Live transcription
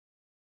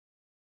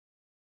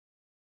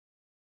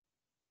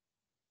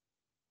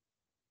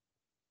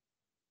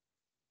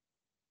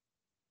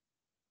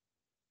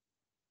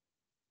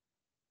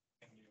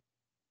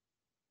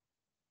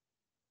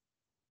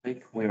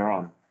think we're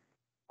on.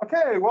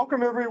 Okay,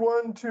 welcome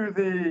everyone to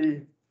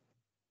the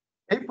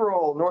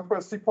April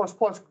Northwest C++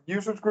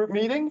 Users Group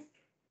meeting.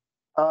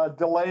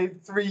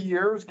 Delayed 3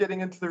 years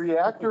getting into the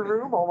reactor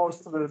room,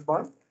 almost to this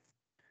month.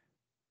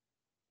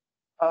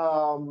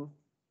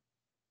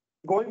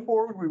 Going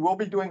forward, we will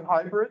be doing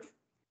hybrid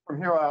from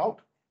here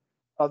out.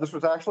 This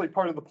was actually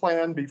part of the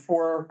plan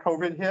before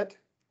COVID hit.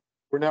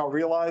 We're now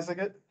realizing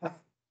it.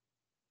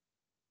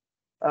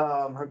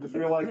 I'm just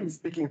realizing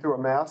speaking through a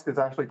mask is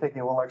actually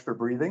taking a little extra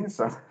breathing,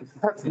 so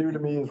that's new to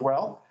me as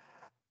well.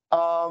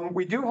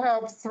 We do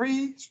have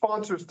 3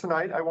 sponsors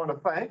tonight I want to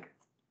thank.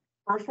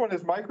 First one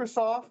is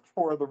Microsoft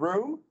for the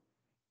room.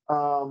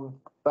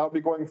 That'll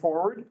be going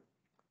forward.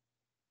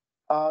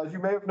 As you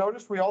may have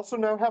noticed, we also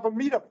now have a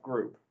meetup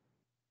group.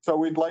 So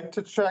we'd like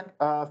to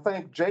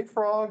thank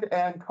JFrog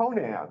and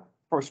Conan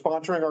for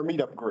sponsoring our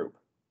meetup group.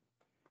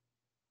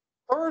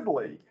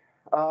 Thirdly,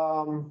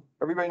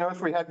 everybody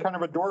knows we had kind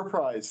of a door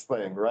prize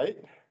thing, right?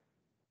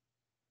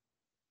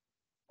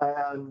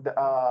 And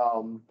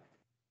the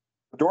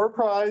door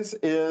prize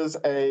is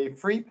a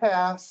free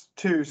pass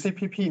to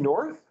CPP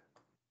North.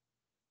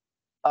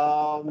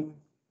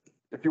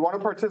 If you want to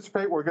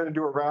participate, we're going to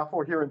do a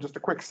raffle here in just a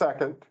quick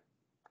second.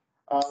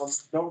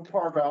 No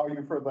par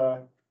value for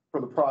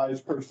the prize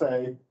per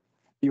se.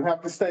 You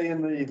have to stay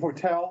in the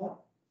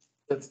hotel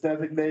that's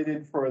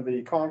designated for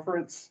the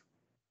conference.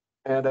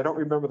 And I don't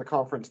remember the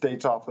conference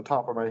dates off the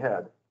top of my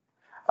head.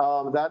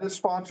 That is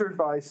sponsored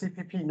by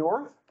CPP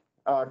North.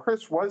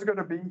 Chris was going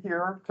to be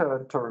here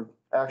to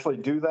actually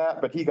do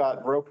that, but he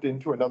got roped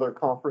into another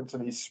conference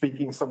and he's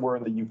speaking somewhere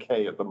in the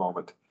UK at the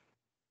moment.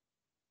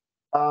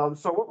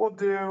 So what we'll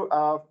do,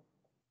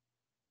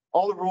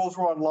 all the rules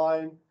were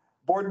online.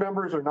 Board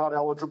members are not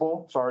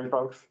eligible. Sorry,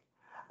 folks.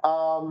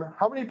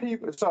 How many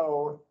people?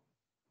 So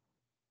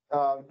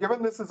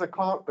given this is the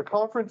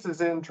conference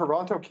is in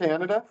Toronto,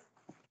 Canada.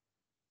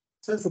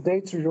 Says the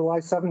dates are July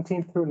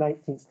 17th through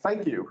 19th.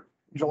 Thank you.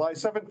 July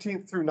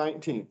 17th through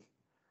 19th.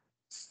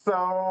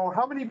 So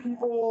how many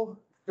people,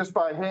 just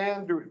by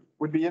hand,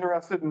 would be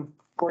interested in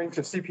going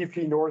to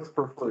CPP North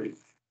for free?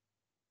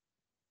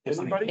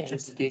 Anybody?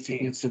 Just in case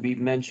it needs to be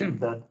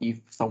mentioned that if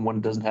someone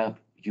doesn't have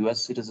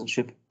US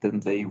citizenship, then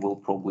they will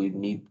probably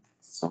need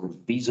some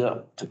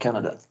visa to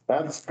Canada.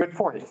 That's a good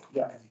point.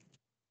 Yeah.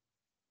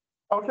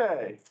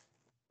 Okay.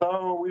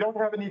 So we don't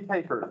have any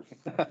takers.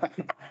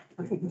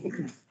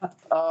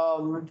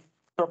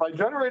 So if I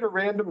generate a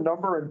random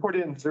number and put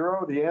in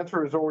 0, the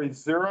answer is always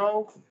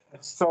 0.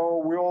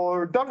 So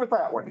we're done with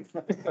that one.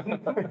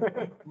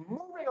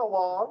 Moving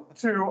along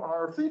to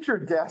our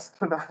featured guest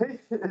tonight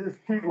is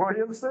Pete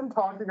Williamson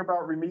talking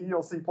about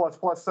Remedial C++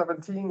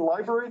 17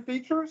 library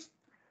features.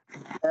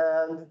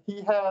 And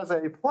he has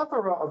a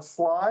plethora of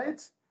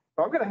slides.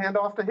 So I'm going to hand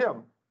off to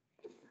him.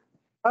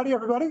 Howdy,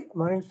 everybody.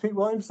 My name is Pete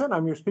Williamson.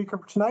 I'm your speaker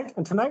for tonight.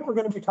 And tonight we're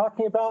going to be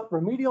talking about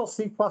Remedial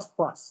C++.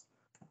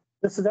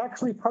 This is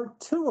actually part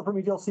 2 of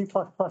Remedial C++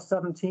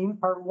 17.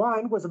 Part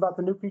 1 was about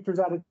the new features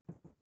added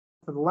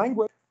to the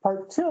language.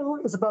 Part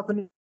 2 is about the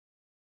new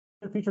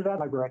features added to the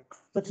library.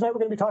 So tonight we're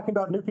going to be talking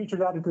about new features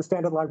added to the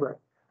standard library.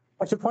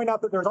 I should point out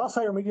that there's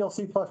also a Remedial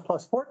C++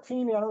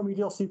 14 and a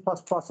Remedial C++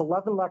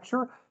 11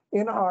 lecture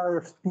in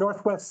our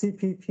Northwest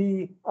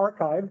CPP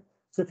archive.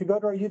 So if you go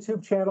to our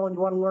YouTube channel and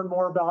you want to learn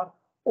more about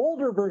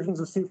older versions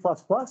of C++, for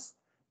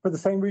the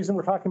same reason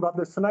we're talking about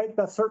this tonight,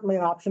 that's certainly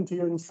an option to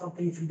you and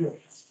something you can do.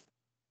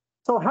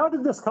 So how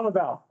did this come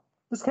about?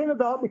 This came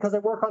about because I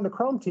work on the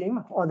Chrome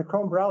team, on the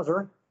Chrome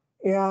browser,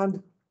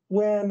 and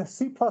when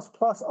C++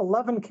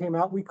 11 came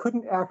out, we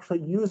couldn't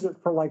actually use it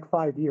for like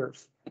 5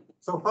 years.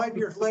 So 5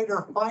 years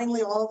later,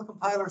 finally all the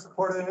compilers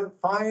supported it,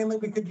 finally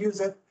we could use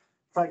it.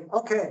 It's like,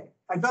 okay,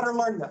 I better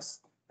learn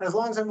this. And as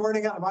long as I'm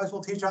learning it, I might as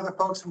well teach other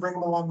folks and bring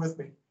them along with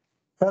me.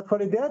 That's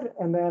what I did,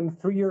 and then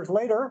 3 years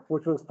later,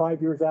 which was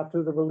 5 years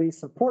after the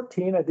release of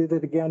 14, I did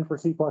it again for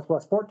C++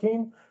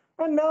 14.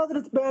 And now that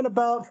it's been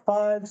about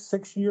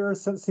 5-6 years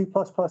since C++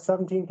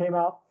 17 came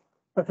out,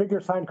 I figure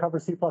it's time to cover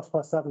C++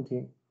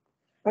 17.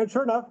 And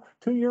sure enough,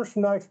 2 years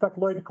from now, I expect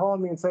Lloyd to call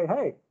me and say,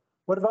 hey,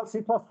 what about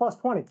C++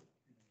 20?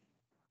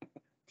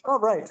 All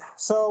right,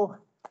 so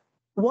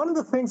one of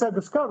the things I've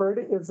discovered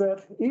is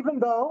that even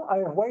though I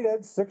have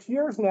waited 6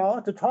 years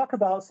now to talk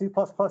about C++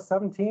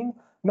 17,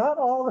 not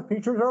all the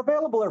features are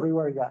available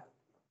everywhere yet.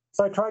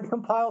 So I tried to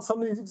compile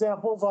some of these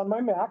examples on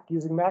my Mac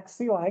using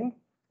MaxClang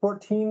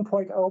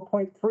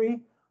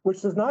 14.0.3,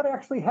 which does not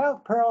actually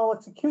have parallel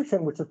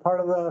execution, which is part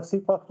of the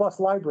C++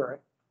 library.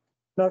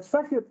 Now, I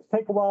expect it to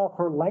take a while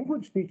for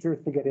language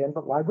features to get in,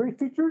 but library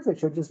features, they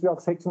should just be able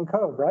to take some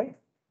code, right?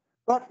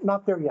 But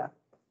not there yet.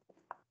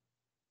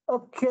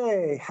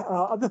 Okay,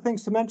 other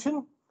things to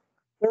mention.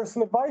 There's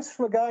some advice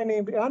from a guy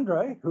named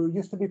Andre, who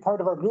used to be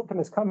part of our group and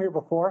has come here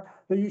before,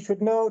 that you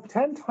should know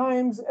 10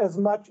 times as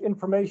much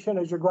information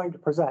as you're going to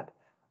present.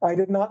 I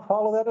did not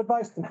follow that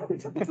advice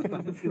tonight.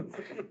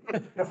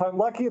 If I'm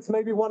lucky, it's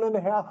maybe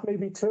 1.5,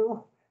 maybe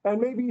 2,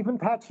 and maybe even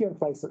patchy in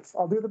places.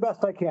 I'll do the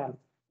best I can.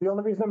 The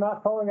only reason I'm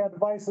not following that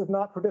advice is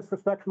not for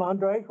disrespect from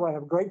Andre, who I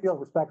have a great deal of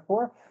respect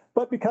for,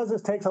 but because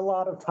this takes a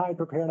lot of time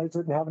to prepare and I just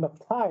didn't have enough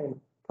time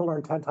to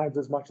learn 10 times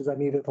as much as I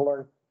needed to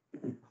learn.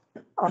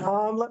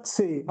 Let's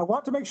see. I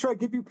want to make sure I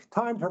give you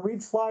time to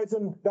read slides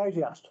and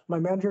digest. My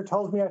manager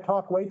tells me I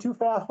talk way too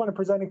fast when I'm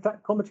presenting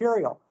technical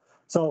material.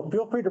 So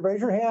feel free to raise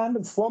your hand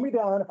and slow me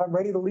down if I'm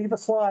ready to leave a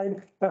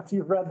slide after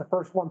you've read the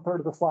first 1/3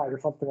 of the slide or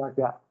something like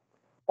that.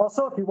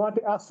 Also, if you want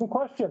to ask some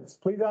questions,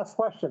 please ask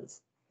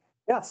questions.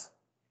 Yes.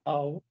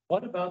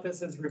 What about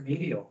this is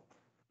remedial?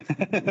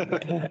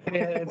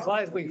 It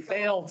implies we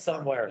failed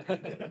somewhere.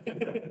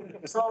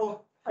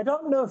 So I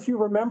don't know if you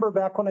remember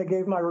back when I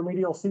gave my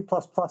remedial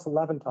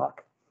C++11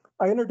 talk.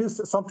 I introduced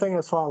it something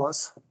as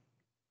follows.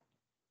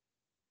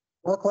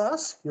 Well,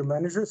 class, your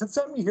managers have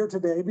sent me here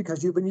today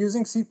because you've been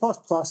using C++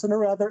 in a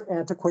rather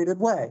antiquated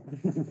way.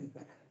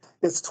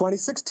 It's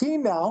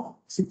 2016 now.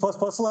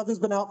 C++11 has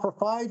been out for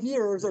 5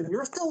 years, and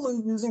you're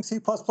still using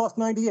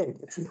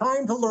C++98. It's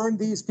time to learn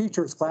these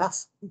features,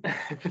 class. And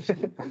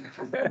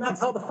that's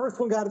how the first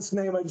one got its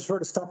name. I just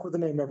sort of stuck with the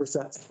name ever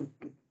since.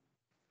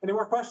 Any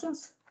more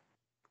questions?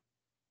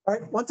 All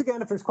right, once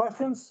again, if there's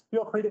questions,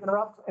 feel free to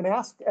interrupt and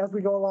ask as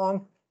we go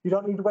along. You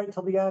don't need to wait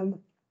until the end.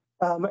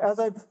 As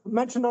I've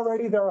mentioned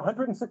already, there are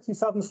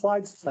 167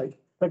 slides tonight.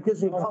 That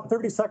gives me about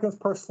 30 seconds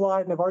per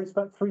slide, and I've already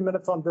spent 3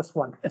 minutes on this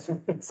one.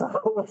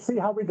 So we'll see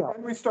how we go.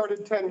 And we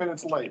started 10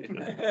 minutes late.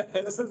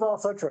 This is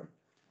also true.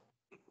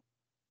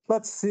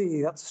 Let's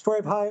see, that's the story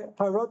of how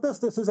I wrote this.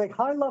 This is a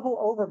high-level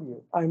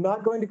overview. I'm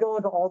not going to go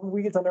into all the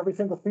weeds on every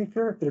single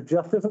feature. There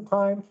just isn't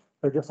time.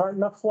 There just aren't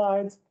enough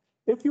slides.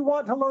 If you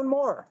want to learn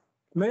more,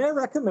 may I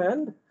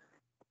recommend,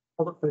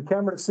 hold up for the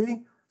camera to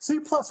see,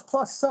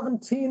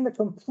 C++17, The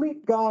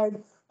Complete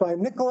Guide by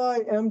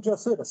Nikolai M.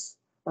 Josudis.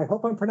 I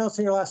hope I'm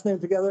pronouncing your last name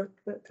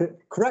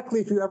correctly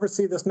if you ever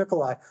see this,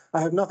 Nikolai.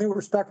 I have nothing but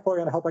respect for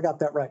you, and I hope I got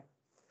that right.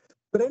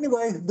 But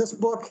anyway, this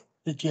book...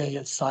 The J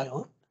is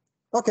silent.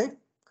 Okay.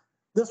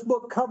 This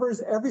book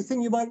covers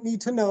everything you might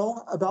need to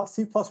know about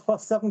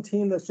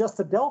C++17. That's just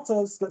the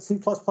deltas that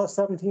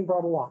C++17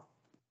 brought along.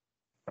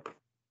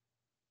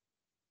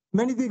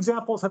 Many of the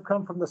examples have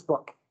come from this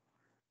book.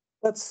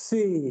 Let's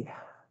see.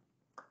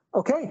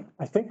 Okay,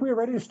 I think we are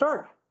ready to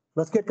start.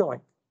 Let's get going.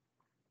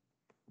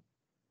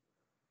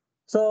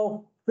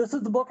 So this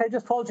is the book I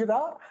just told you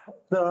about.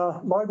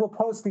 Lloyd will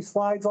post these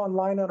slides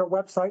online on our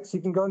website, so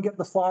you can go and get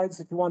the slides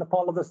if you want to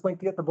follow this link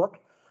to get the book.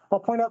 I'll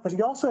point out that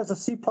he also has a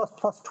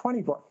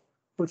C++20 book,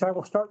 which I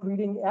will start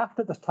reading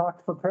after this talk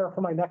to prepare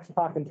for my next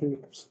talk in 2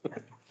 years.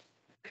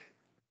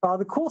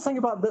 The cool thing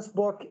about this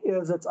book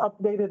is it's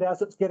updated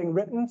as it's getting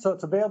written, so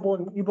it's available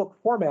in ebook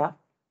format,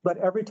 but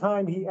every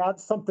time he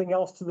adds something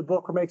else to the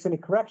book or makes any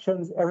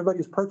corrections, everybody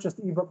who's purchased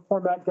the ebook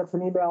format gets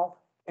an email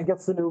and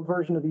gets the new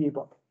version of the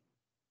ebook.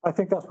 I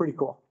think that's pretty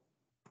cool.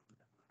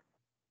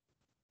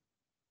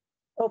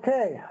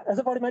 Okay, as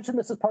I've already mentioned,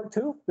 this is part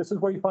 2. This is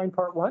where you find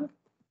part 1.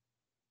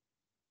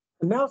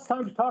 And now it's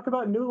time to talk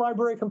about new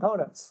library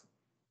components.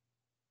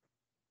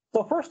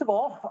 So first of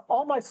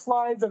all my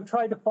slides have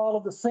tried to follow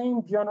the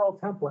same general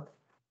template.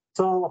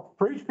 So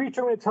for each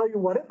feature, I'm going to tell you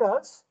what it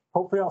does.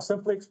 Hopefully, I'll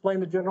simply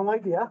explain the general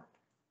idea.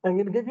 I'm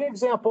going to give you an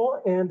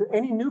example, and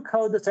any new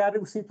code that's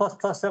added with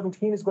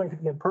C++17 is going to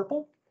be in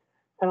purple.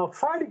 And I'll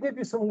try to give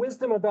you some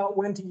wisdom about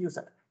when to use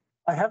it.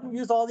 I haven't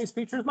used all these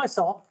features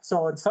myself,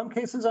 so in some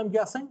cases I'm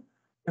guessing.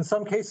 In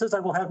some cases I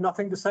will have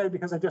nothing to say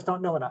because I just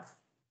don't know enough.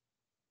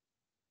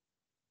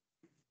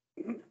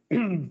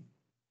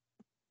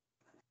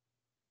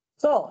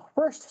 So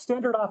first,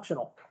 standard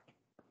optional.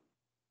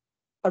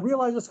 I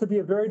realize this could be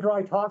a very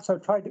dry talk, so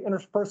I've tried to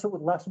intersperse it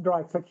with less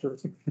dry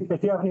pictures.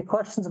 If you have any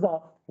questions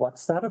about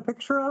what's that a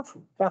picture of,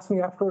 ask me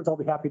afterwards. I'll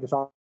be happy to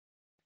talk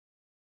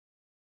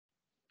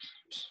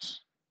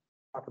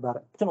about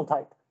it. Optional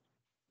type.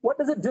 What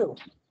does it do?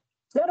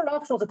 Standard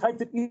optional is a type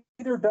that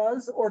either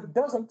does or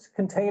doesn't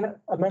contain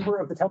a member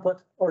of the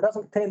template or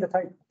doesn't contain the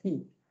type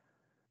P.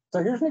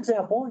 So here's an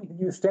example. You can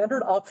use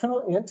standard optional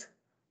int,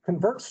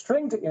 convert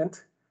string to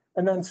int,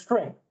 and then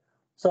string.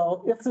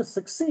 So if this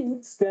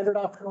succeeds, standard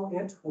optional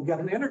int will get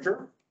an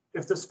integer.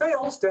 If this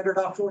fails, standard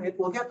optional int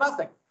will get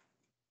nothing.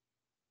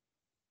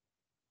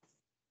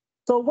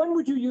 So when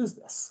would you use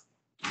this?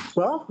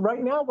 Well,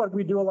 right now, what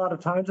we do a lot of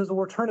times is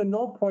we'll return a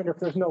null pointer if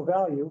there's no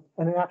value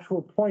and an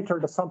actual pointer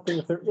to something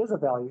if there is a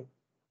value,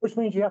 which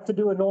means you have to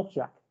do a null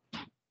check.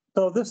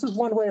 So this is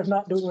one way of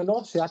not doing a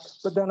null check,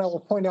 but then I will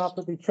point out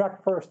that the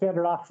check for a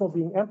standard optional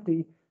being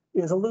empty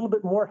is a little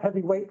bit more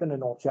heavyweight than a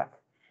null check.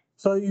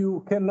 So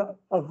you can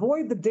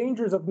avoid the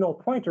dangers of null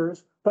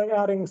pointers by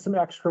adding some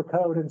extra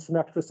code and some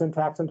extra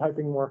syntax and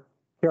typing more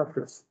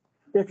characters,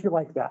 if you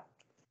like that.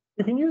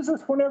 You can use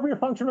this whenever your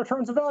function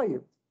returns a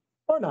value,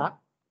 or not.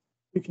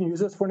 You can use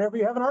this whenever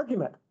you have an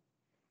argument,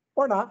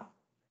 or not.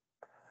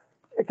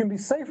 It can be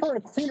safer and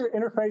a cleaner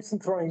interface than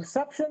throwing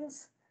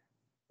exceptions.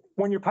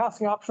 When you're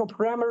passing optional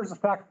parameters, the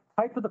fact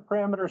type of the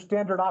parameter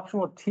standard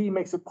optional T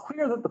makes it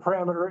clear that the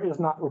parameter is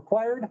not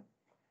required.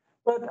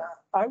 But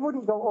I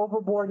wouldn't go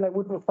overboard and I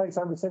wouldn't replace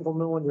every single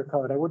new one in your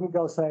code. I wouldn't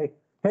go say,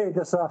 hey,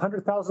 this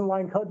 100,000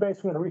 line code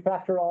base, we're going to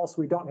refactor it all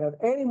so we don't have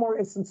any more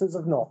instances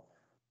of null.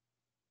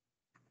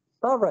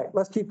 All right,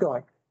 let's keep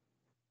going.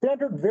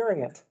 Standard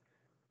variant.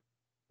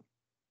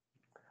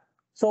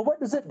 So what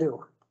does it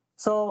do?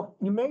 So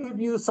you may have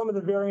used some of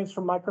the variants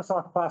from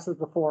Microsoft classes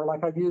before,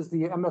 like I've used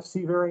the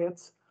MFC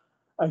variants.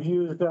 I've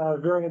used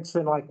variants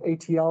in like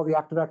ATL, the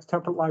ActiveX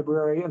template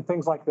library, and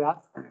things like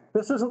that.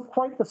 This isn't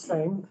quite the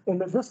same in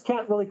that this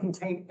can't really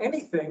contain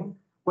anything.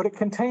 What it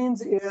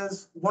contains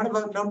is one of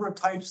a number of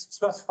types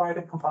specified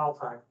at compile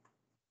time.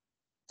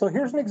 So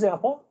here's an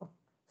example.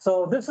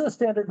 So this is a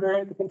standard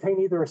variant that contains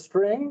either a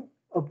string,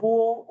 a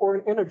bool, or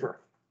an integer.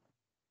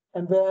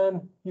 And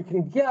then you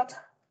can get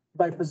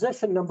by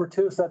position number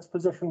 2, so that's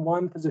position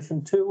 1,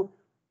 position 2.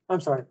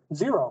 I'm sorry,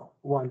 0,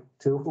 1,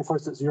 2. Of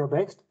course, it's 0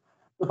 based.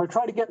 If I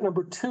try to get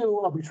number 2,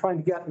 I'll be trying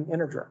to get an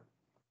integer.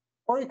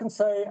 Or you can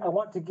say, I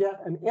want to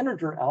get an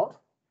integer out,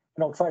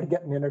 and I'll try to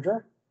get an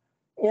integer.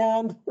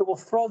 And it will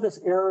throw this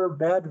error,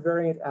 bad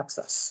variant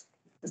access,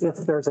 if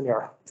there's an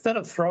error. Instead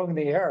of throwing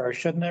the error,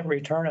 shouldn't it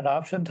return an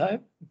option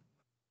type?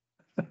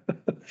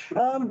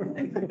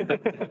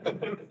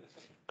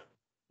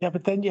 Yeah,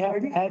 but then you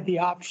have to add the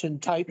option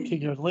type to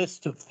your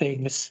list of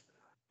things.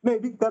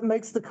 Maybe that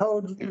makes the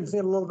code using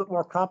it a little bit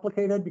more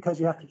complicated because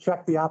you have to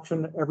check the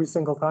option every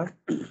single time.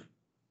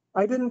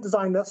 I didn't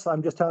design this,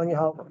 I'm just telling you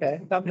how. Okay,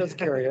 I'm just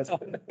curious.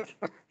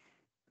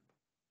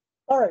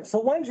 All right, so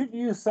when should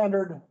you use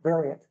standard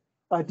variant?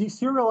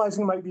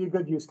 Deserializing might be a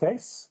good use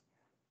case.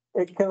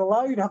 It can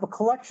allow you to have a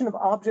collection of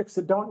objects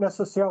that don't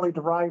necessarily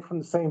derive from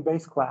the same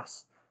base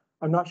class.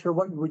 I'm not sure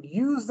what you would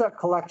use that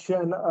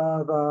collection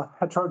of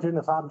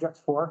heterogeneous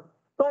objects for,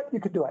 but you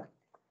could do it.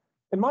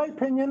 In my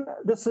opinion,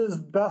 this is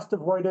best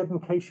avoided in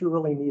case you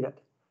really need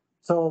it.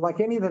 So like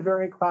any of the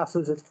variant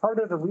classes, it's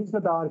harder to reason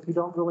about if you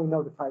don't really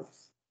know the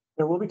types.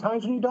 There will be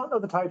times when you don't know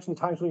the types and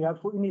times when you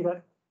absolutely need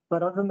it.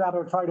 But other than that,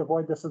 I'll try to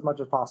avoid this as much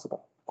as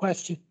possible.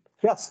 Question.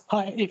 Yes.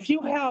 Hi, if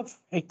you have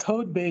a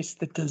code base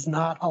that does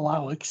not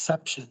allow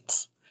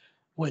exceptions,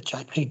 which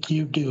I think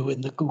you do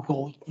in the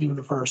Google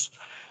universe,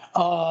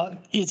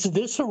 is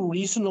this a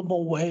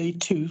reasonable way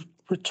to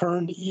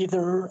return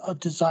either a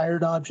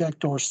desired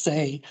object or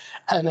say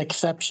an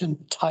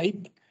exception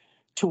type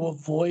to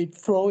avoid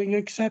throwing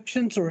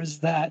exceptions, or is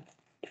that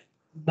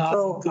not?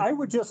 So I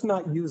would just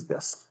not use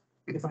this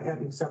if I had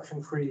an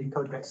exception-free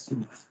code base.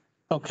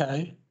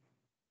 Okay,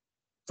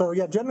 So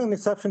yeah, generally an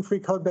exception-free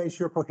code base,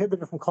 you're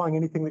prohibited from calling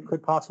anything that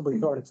could possibly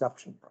throw an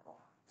exception.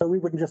 So we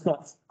would just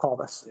not call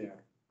this. Yeah.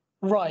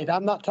 right.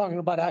 I'm not talking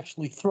about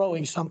actually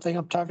throwing something.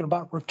 I'm talking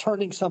about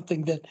returning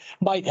something that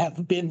might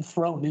have been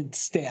thrown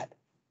instead.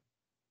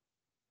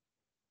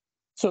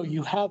 So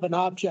you have an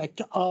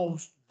object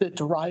of that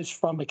derives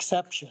from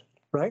exception,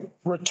 Right?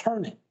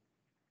 return it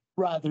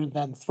rather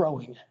than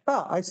throwing it.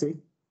 Ah, I see.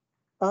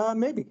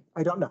 Maybe,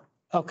 I don't know.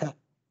 Okay.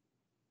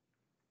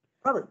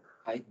 Robert,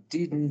 I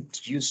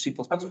didn't use C++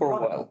 for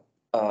a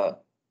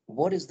while.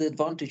 What is the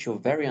advantage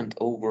of variant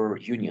over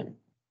union?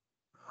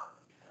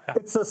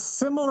 it's a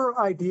similar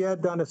idea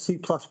done a C++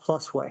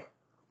 way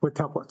with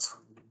templates.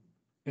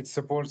 It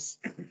supports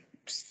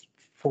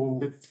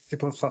full C++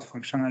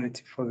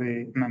 functionality for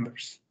the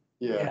members.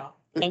 Yeah,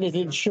 And it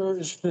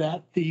ensures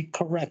that the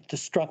correct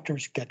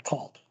destructors get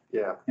called.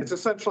 yeah. It's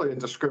essentially a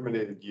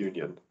discriminated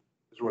union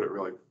is what it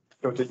really,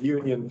 so it's a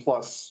union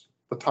plus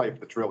the type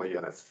that's really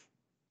in it.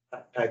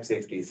 Type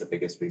safety is the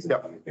biggest reason.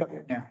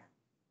 Yep.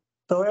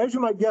 So as you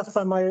might guess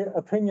by my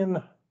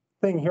opinion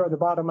thing here at the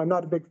bottom, I'm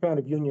not a big fan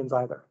of unions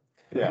either.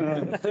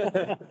 Yeah.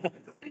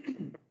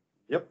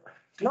 Yep.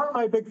 Nor am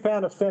I a big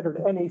fan of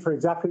standard any for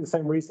exactly the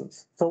same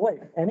reasons. So wait,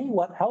 any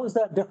what? How is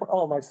that different?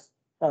 Oh,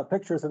 my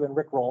pictures have been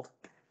rickrolled.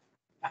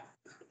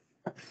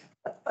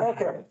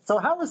 Okay, so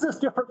how is this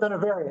different than a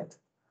variant?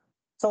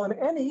 So an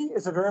any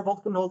is a variable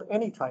that can hold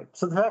any type.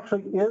 So this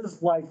actually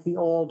is like the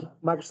old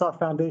Microsoft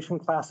Foundation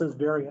classes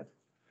variant.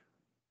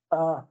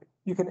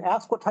 You can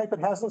ask what type it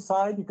has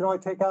inside. You can only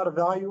take out a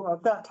value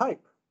of that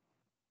type.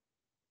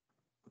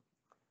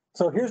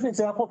 So here's an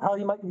example of how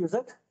you might use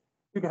it.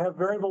 You can have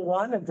variable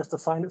 1 and just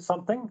assign it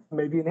something,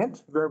 maybe an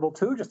int. Variable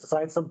 2, just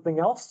assign something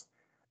else,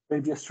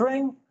 maybe a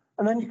string.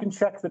 And then you can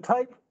check the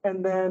type.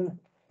 And then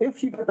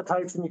if you get the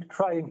types, then you can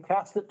try and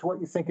cast it to what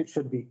you think it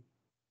should be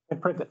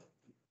and print it.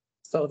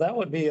 So that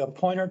would be a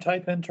pointer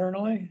type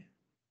internally?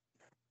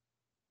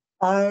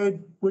 I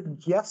would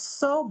guess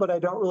so, but I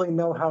don't really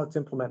know how it's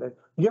implemented.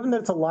 Given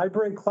that it's a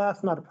library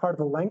class, not a part of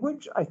the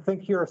language, I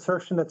think your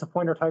assertion that it's a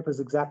pointer type is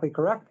exactly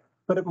correct,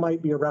 but it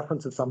might be a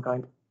reference of some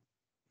kind.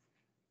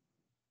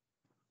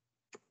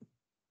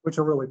 Which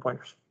are really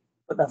pointers,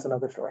 but that's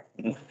another story.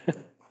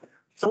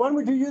 So when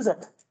would you use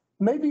it?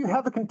 Maybe you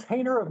have a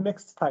container of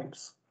mixed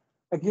types.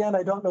 Again,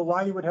 I don't know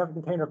why you would have a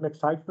container of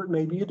mixed types, but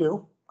maybe you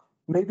do.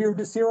 Maybe you're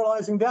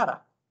deserializing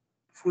data,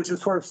 which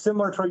is sort of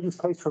similar to our use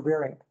case for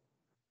variant.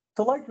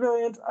 So like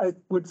variant, I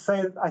would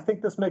say that I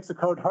think this makes the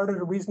code harder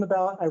to reason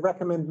about. I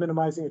recommend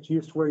minimizing its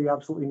use to where you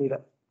absolutely need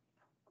it.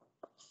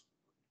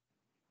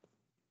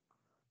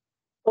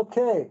 So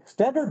Okay,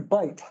 standard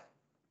byte.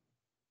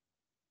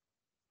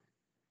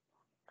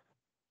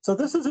 So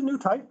this is a new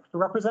type to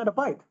represent a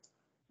byte.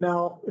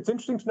 Now, it's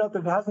interesting to note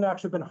that it hasn't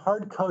actually been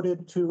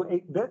hard-coded to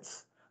 8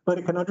 bits, but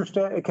it can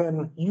understand, it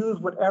can use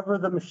whatever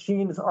the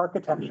machine's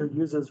architecture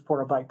uses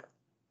for a byte.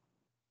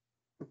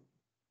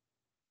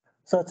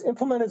 So it's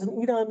implemented as an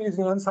EDOM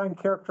using an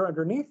unsigned character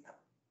underneath.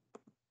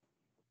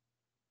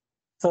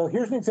 So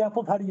here's an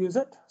example of how to use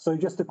it. So you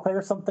just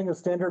declare something as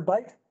standard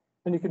byte,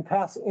 and you can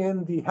pass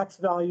in the hex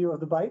value of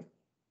the byte.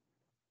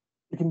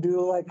 You can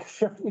do like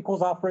shift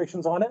equals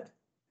operations on it,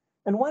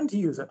 and when to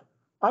use it.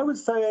 I would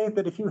say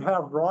that if you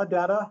have raw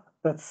data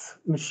that's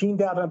machine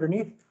data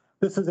underneath,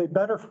 this is a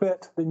better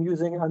fit than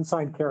using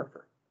unsigned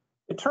character.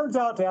 It turns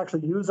out to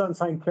actually use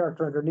unsigned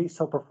character underneath,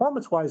 so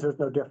performance-wise, there's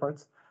no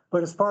difference.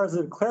 But as far as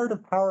the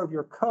declarative power of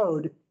your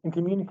code in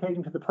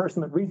communicating to the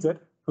person that reads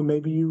it, who may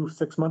be you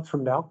 6 months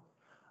from now,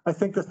 I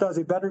think this does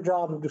a better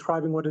job of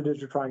describing what it is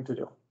you're trying to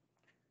do.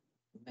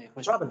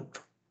 Robin.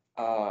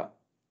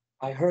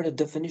 I heard a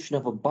definition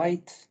of a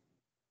byte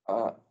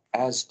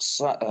as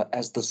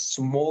the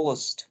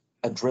smallest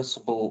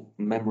addressable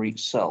memory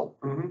cell.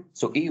 Mhm.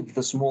 So if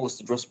the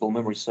smallest addressable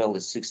memory cell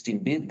is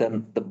 16-bit,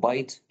 then the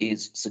byte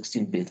is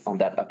 16-bit on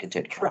that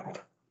architecture.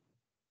 Correct.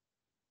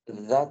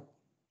 That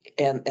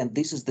and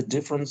this is the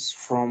difference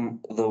from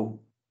the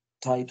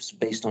types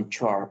based on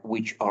char,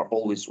 which are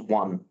always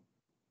one.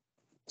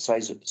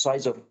 Size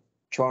of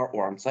char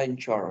or unsigned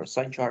char or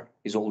signed char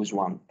is always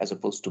one, as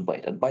opposed to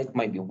byte. And byte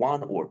might be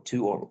 1 or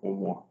 2 or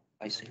more.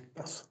 I see.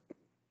 Yes.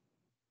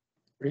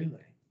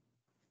 Really?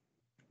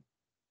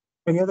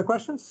 Any other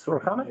questions or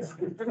comments?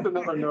 Just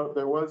another note,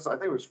 there was, I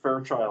think it was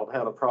Fairchild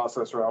had a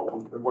processor out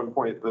at one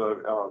point, had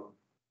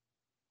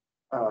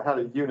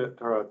a unit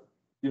or a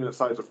unit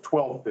size of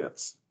 12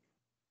 bits.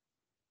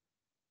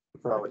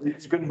 So you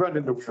can run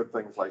into weird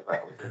things like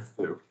that with this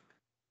too.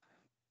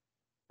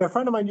 A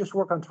friend of mine used to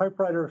work on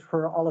typewriters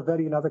for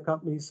Olivetti and other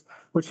companies,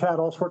 which had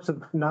all sorts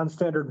of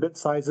non-standard bit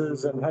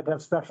sizes and had to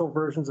have special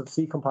versions of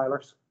C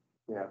compilers.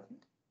 Yeah.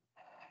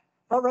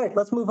 All right,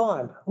 let's move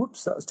on.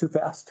 Whoops, that was too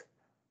fast.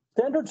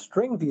 Standard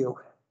string view.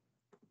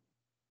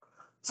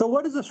 So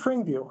what is a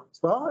string view?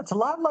 Well, it's a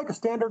lot like a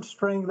standard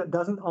string that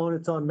doesn't own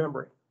its own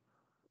memory.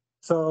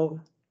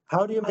 So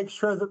how do you make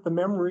sure that the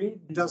memory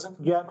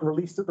doesn't get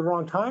released at the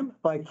wrong time?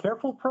 By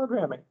careful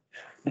programming.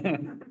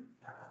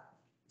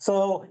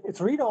 So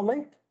it's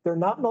read-only. They're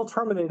not null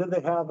terminated.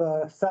 They have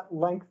a set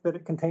length that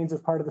it contains as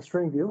part of the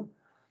string view.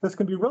 This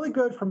can be really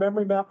good for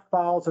memory map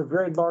files or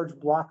very large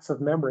blocks of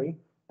memory.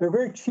 They're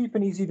very cheap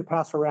and easy to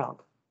pass around.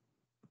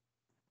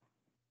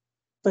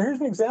 So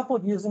here's an example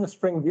of using a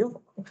string view.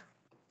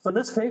 So in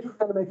this case, we're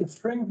going to make a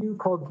string view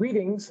called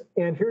greetings,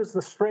 and here's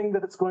the string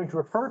that it's going to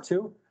refer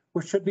to,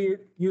 which should be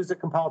used at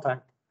compile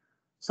time.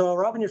 So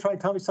Robin, you're trying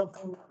to tell me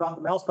something about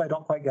the mouse, but I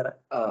don't quite get it.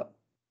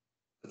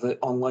 The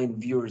online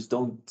viewers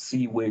don't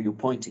see where you're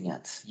pointing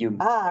at. You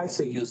I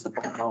see. use the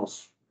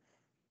mouse.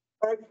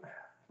 All right,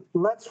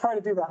 let's try to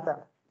do that then.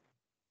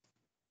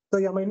 So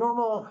yeah, my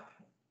normal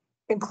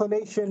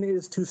inclination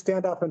is to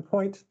stand up and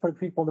point for the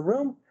people in the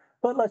room,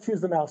 but let's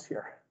use the mouse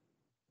here.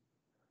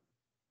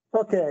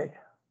 Okay,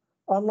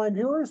 online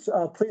viewers,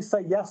 please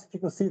say yes if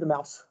you can see the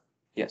mouse.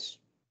 Yes.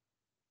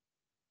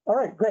 All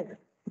right, great.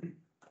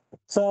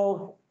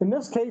 So in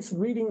this case,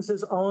 readings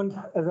is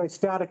owned as a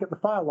static at the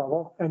file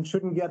level and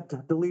shouldn't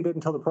get deleted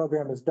until the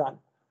program is done.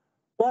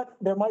 But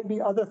there might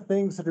be other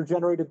things that are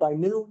generated by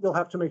new. You'll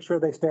have to make sure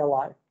they stay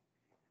alive.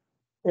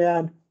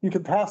 And you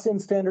can pass in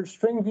standard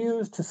string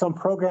views to some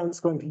program that's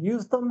going to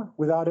use them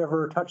without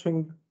ever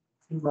touching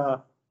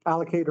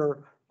allocate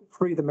or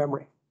free the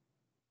memory.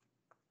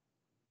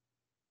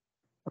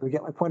 Let me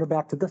get my pointer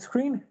back to this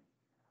screen.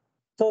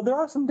 So there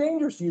are some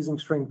dangers to using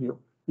string view.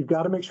 You've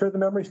got to make sure the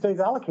memory stays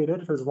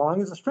allocated as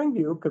long as the string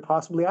view could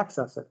possibly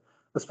access it,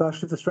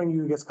 especially if the string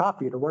view gets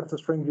copied, or what if the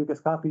string view gets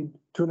copied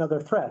to another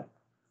thread?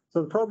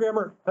 So the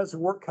programmer has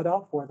work cut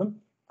out for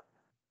them.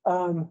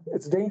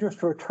 It's dangerous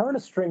to return a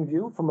string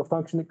view from a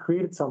function that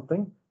created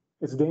something.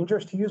 It's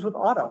dangerous to use with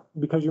auto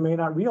because you may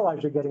not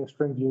realize you're getting a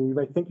string view. You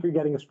may think you're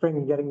getting a string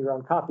and getting your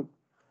own copy.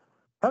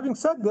 Having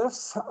said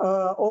this,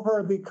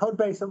 over the code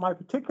base at my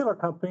particular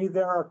company,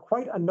 there are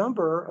quite a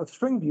number of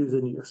string views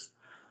in use.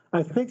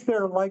 I think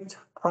they're liked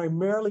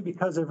primarily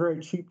because they're very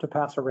cheap to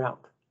pass around.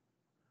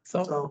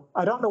 So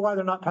I don't know why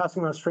they're not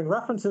passing around string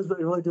references, but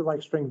they really do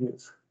like string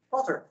views.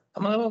 Walter.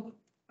 I'm a little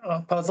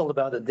puzzled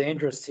about the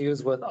dangerous to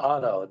use with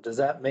auto. Does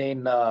that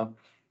mean,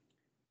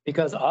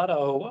 because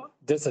auto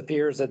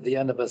disappears at the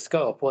end of a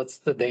scope, what's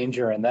the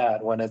danger in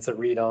that when it's a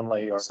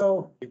read-only or?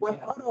 So what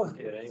auto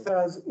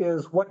says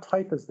is, what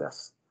type is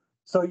this?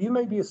 So you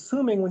may be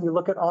assuming when you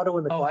look at auto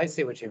in the. Oh, I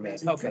see what you mean.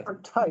 It's a Okay,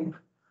 different type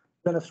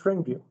than a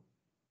string view.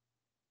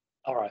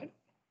 all right.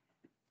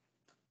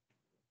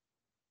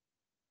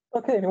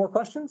 Okay, any more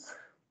questions?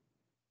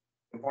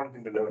 Important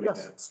thing to note Yes.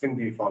 is that string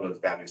view follows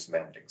value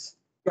semantics.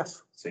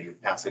 Yes. So you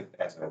pass it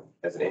as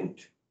an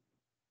int.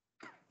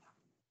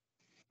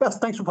 Yes,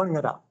 thanks for pointing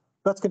that out.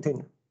 Let's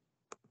continue.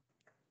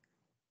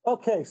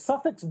 Okay,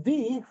 suffix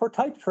V for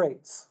type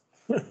traits.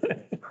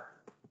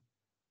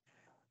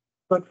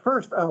 But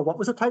first, what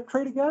was a type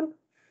trait again?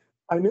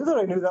 I knew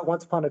that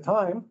once upon a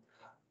time.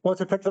 Once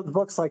I picked up the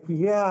books, like,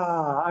 yeah,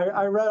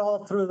 I read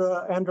all through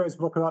the Andre's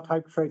book about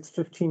type traits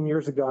 15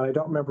 years ago, and I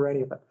don't remember any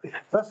of it.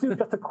 Let's do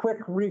just a quick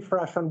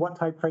refresh on what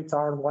type traits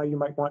are and why you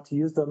might want to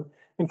use them,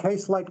 in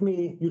case, like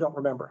me, you don't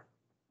remember,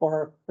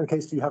 or in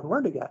case you haven't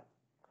learned it yet.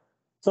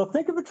 So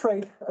think of a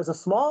trait as a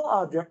small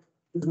object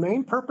whose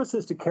main purpose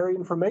is to carry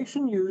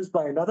information used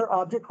by another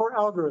object or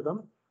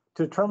algorithm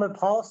to determine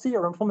policy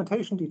or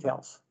implementation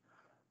details.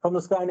 From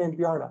this guy named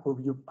Bjarne, who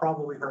you've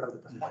probably heard of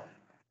at this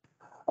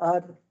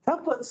point.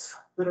 Templates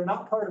that are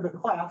not part of a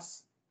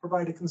class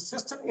provide a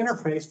consistent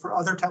interface for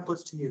other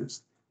templates to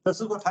use. This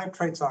is what type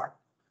traits are.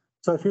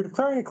 So if you're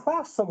declaring a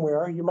class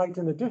somewhere, you might,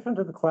 in addition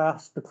to the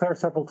class, declare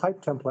several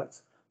type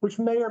templates, which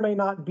may or may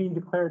not be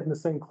declared in the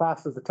same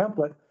class as the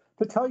template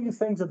to tell you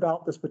things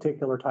about this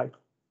particular type.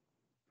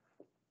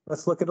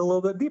 Let's look at it a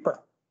little bit deeper.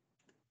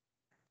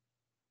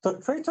 So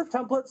traits are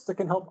templates that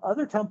can help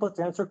other templates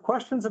answer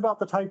questions about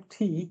the type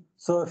T.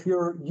 So if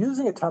you're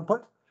using a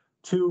template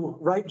to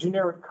write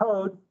generic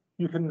code,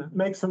 you can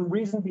make some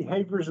reasoned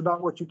behaviors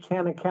about what you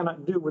can and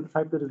cannot do with the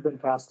type that has been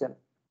passed in.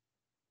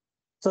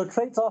 So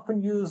traits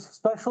often use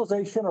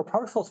specialization or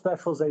partial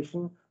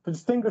specialization to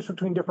distinguish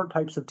between different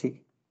types of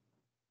T.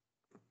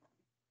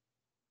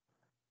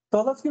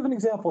 So let's give an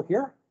example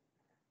here.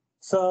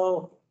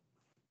 So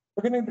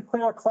we're going to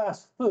declare a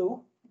class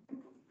foo.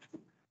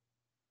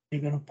 You're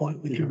gonna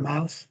point with your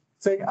mouse?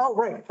 Say, oh,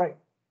 right, point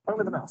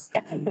with the mouse.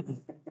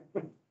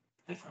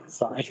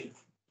 Sorry.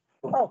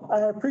 Oh,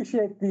 I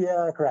appreciate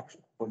the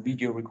correction. For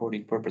video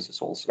recording purposes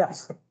also.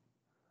 Yes.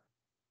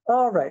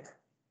 All right.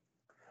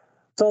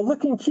 So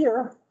looking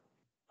here,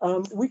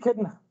 we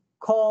can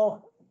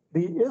call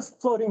the is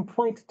floating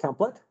point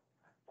template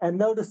and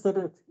notice that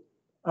it,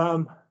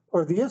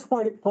 or the is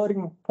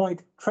floating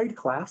point trait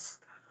class,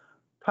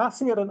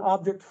 passing it an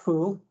object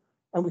foo,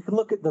 and we can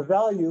look at the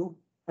value,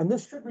 and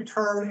this should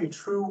return a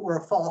true or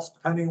a false,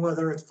 depending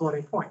whether it's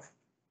floating point.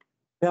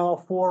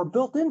 Now, for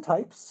built-in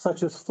types,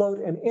 such as float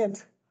and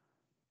int,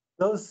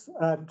 those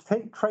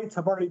traits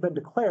have already been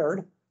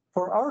declared.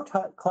 For our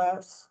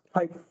class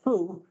type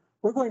foo,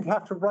 we're going to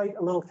have to write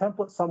a little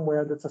template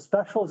somewhere that's a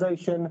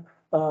specialization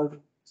of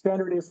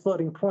standard is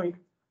floating point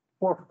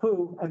for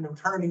foo and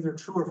return either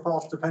true or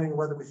false, depending on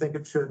whether we think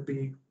it should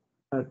be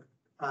a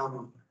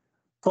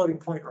floating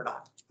point or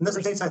not. In this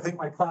case, I think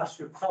my class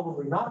should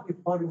probably not be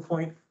floating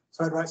point,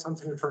 so I'd write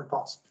something to return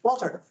false.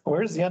 Walter.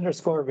 Where's the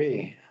underscore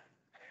V?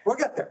 We'll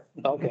get there.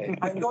 Okay,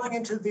 I'm going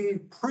into the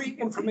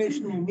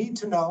pre-information you need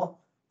to know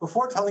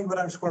before telling what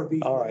underscore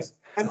V all right, is.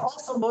 And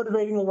also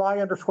motivating why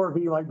underscore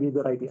V might be a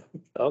good idea.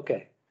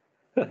 okay.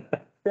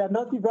 Yeah,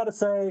 note you've got to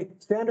say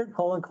standard :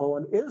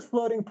 is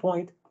floating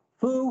point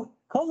foo :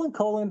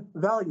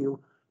 value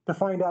to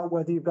find out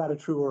whether you've got a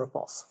true or a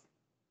false.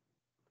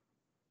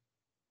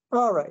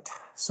 All right,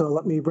 so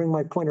let me bring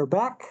my pointer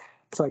back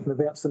so I can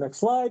advance the next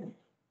slide.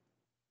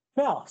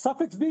 Now,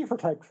 suffix V for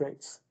type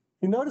traits.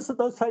 You notice that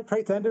those type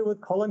traits ended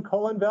with :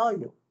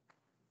 value.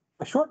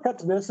 A shortcut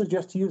to this is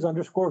just to use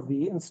underscore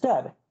V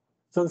instead.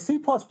 So the C++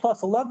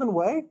 11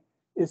 way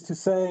is to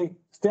say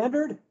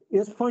standard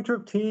is pointer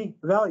of T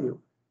value.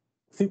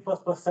 C++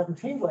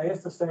 17 way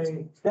is to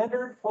say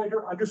standard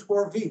pointer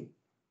underscore V.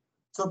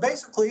 So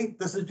basically,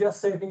 this is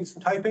just saving you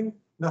some typing,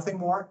 nothing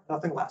more,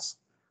 nothing less.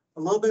 A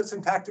little bit of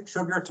syntactic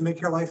sugar to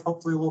make your life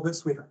hopefully a little bit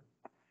sweeter.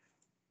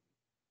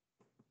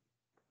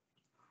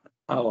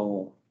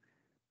 Oh,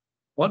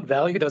 what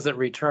value does it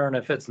return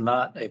if it's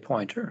not a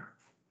pointer?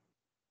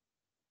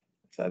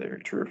 It's either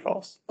true or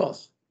false.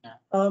 False.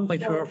 Only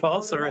true or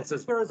false, or is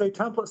it? There is a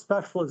template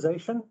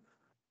specialization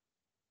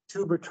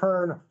to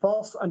return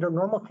false under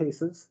normal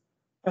cases,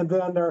 and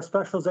then there are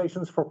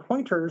specializations for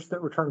pointers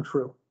that return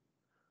true.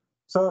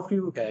 So if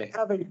you Okay.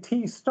 have a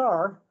T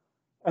star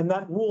and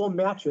that rule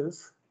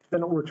matches,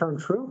 then it will return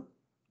true.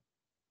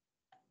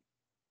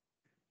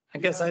 I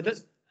guess I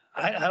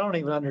don't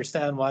even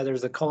understand why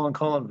there's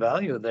a :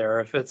 value there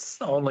if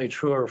it's only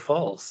true or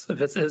false.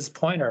 If it's is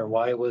pointer,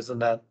 why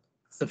wasn't that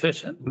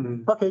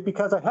sufficient? Okay,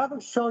 because I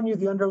haven't shown you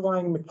the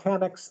underlying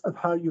mechanics of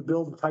how you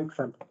build type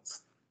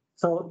templates.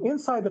 So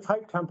inside the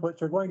type template,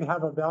 you're going to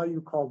have a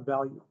value called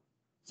value.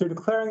 So you're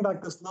declaring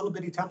like this little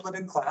bitty template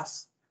in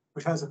class,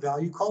 which has a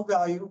value called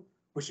value,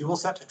 which you will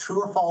set to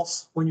true or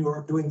false when you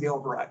are doing the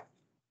override.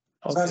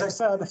 So as I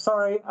said,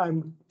 sorry,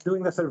 I'm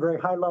doing this at a very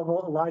high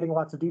level, eliding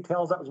lots of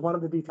details. That was one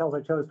of the details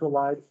I chose to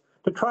elide.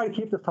 To try to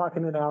keep this talk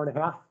in an hour and a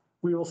half,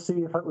 we will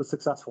see if it was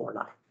successful or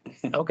not.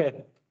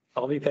 Okay,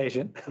 I'll be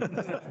patient.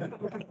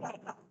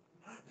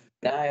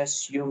 Now I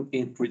assume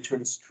it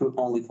returns true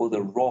only for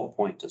the raw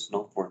pointers,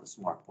 not for the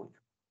smart pointer.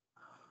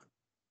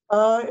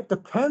 It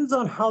depends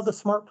on how the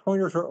smart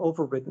pointers are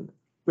overridden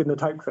with the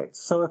type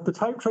traits. So if the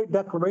type trait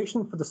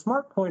declaration for the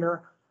smart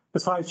pointer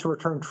decides to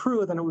return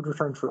true, then it would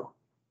return true.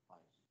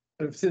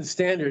 If it's in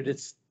standard,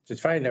 it's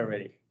defined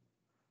already.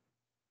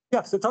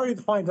 Yes, it's already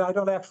defined. I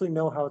don't actually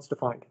know how it's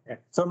defined. Yeah.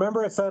 So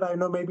remember I said I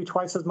know maybe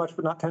twice as much,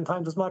 but not 10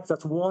 times as much.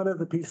 That's one of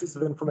the pieces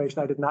of information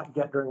I did not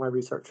get during my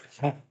research.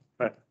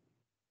 Right.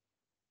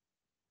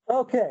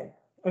 Okay,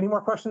 any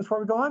more questions before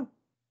we go on?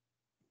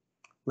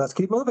 Let's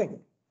keep moving.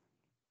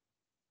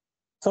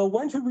 So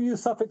when should we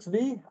use suffix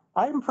V?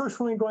 I'm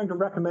personally going to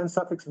recommend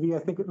suffix V. I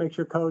think it makes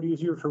your code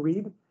easier to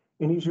read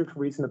and easier to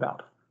reason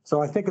about.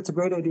 So I think it's a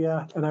great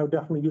idea, and I would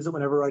definitely use it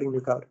whenever writing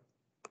new code.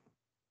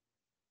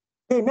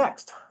 Okay,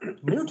 next,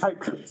 new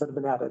type traits that have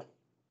been added.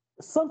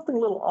 There's something a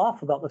little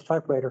off about this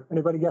typewriter.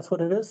 Anybody guess what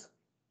it is?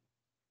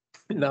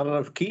 Not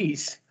enough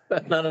keys,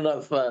 not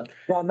enough,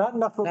 Yeah, not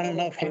enough. Not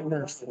enough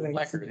hammers.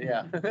 record,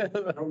 yeah.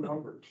 No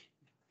numbers.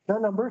 No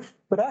numbers,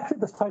 but actually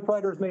this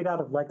typewriter is made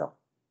out of Lego.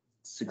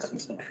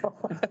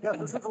 6%. Yeah,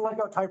 this is a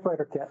Lego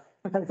typewriter kit.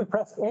 And if you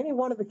press any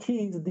one of the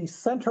keys, the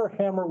center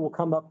hammer will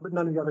come up, but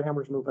none of the other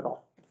hammers move at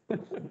all.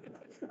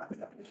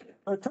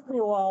 It took me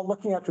a while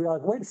looking at it to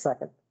realize, wait a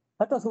second,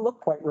 that doesn't look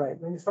quite right.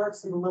 And then you start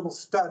seeing little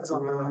studs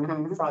on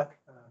the front.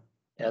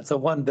 Yeah, it's a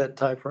 1-bit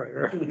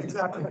typewriter.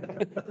 Exactly.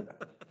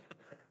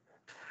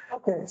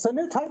 Okay, so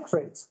new type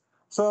traits.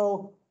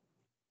 So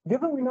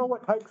given we know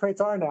what type traits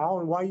are now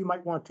and why you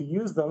might want to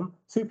use them,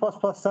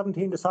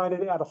 C++17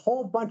 decided to add a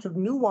whole bunch of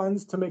new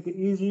ones to make it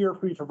easier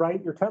for you to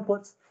write your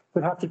templates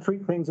that have to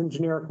treat things in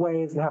generic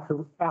ways and have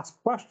to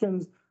ask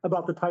questions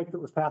about the type that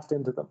was passed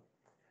into them.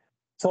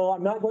 So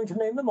I'm not going to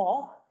name them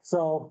all.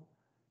 So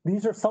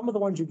these are some of the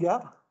ones you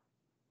get.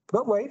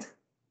 But wait,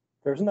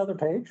 there's another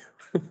page.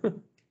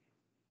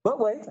 But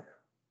wait,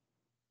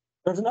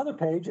 there's another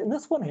page, and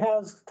this one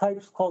has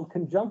types called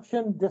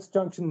conjunction,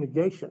 disjunction,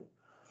 negation,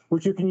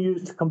 which you can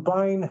use to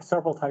combine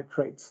several type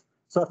traits.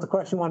 So if the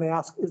question you want to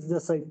ask, is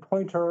this a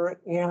pointer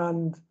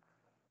and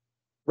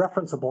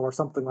referenceable or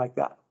something like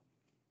that?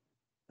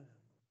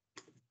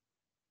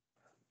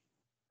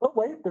 But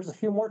wait, there's a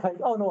few more types.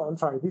 Oh, no, I'm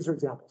sorry. These are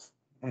examples.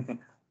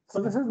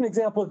 So this is an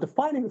example of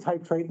defining the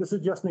type trait. This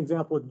is just an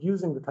example of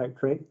using the type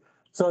trait.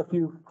 So if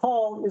you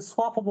call is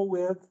swappable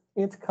with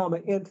int, comma,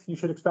 int, you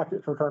should expect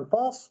it to return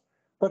false.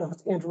 But if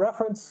it's int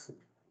reference,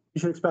 you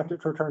should expect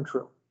it to return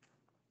true.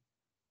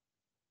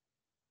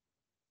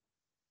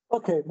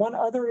 Okay, one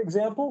other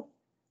example,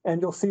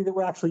 and you'll see that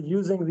we're actually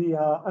using the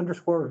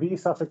underscore V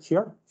suffix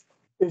here,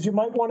 is you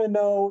might want to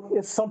know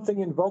is something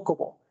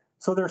invocable.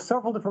 So there are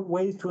several different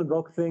ways to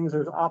invoke things.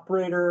 There's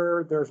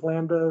operator, there's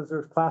lambdas,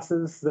 there's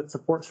classes that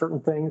support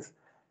certain things.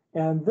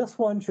 And this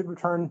one should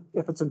return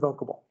if it's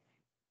invocable.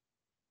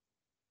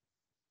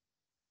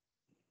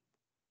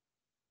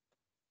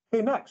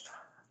 Okay, next,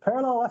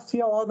 parallel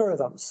STL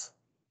algorithms.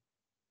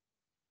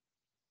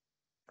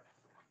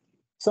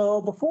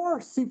 So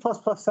before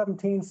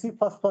C++17, C++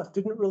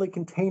 didn't really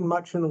contain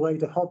much in the way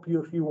to help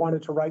you if you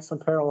wanted to write some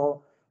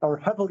parallel or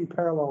heavily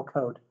parallel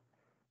code.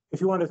 If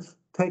you wanted to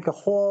take a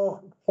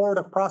whole horde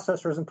of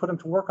processors and put them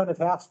to work on a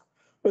task,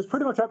 it was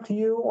pretty much up to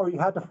you, or you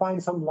had to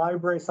find some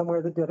library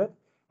somewhere that did it.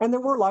 And there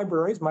were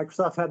libraries.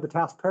 Microsoft had the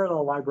task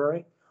parallel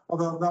library,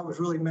 although that was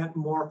really meant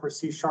more for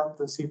C#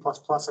 than C++.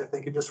 I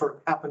think it just sort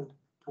of happened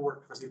to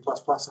work for C++,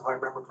 if I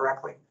remember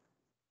correctly.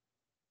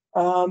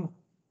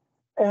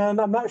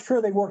 And I'm not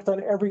sure they worked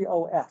on every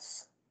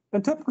OS.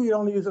 And typically you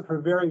only use it for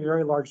very,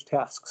 very large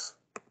tasks.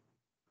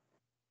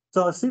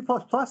 So C++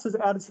 has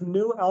added some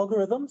new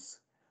algorithms.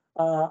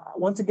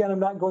 Once again, I'm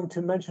not going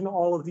to mention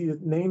all of the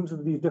names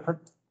of these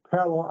different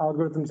parallel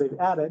algorithms they've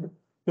added,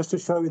 just to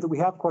show you that we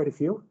have quite a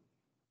few.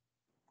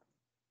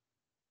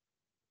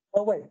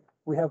 Oh, wait,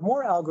 we have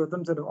more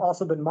algorithms that have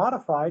also been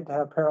modified to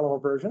have parallel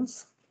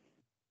versions.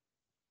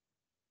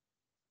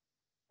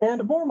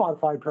 And more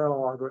modified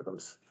parallel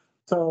algorithms.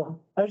 So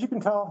as you can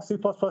tell,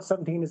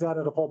 C++17 has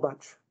added a whole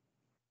bunch.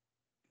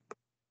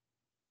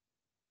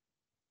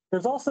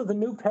 There's also the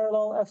new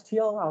parallel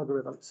STL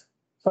algorithms.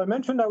 So I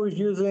mentioned I was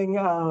using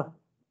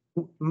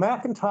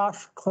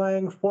Macintosh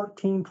Clang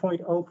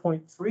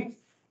 14.0.3.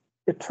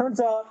 It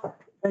turns out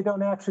they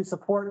don't actually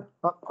support,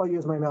 I'll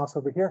use my mouse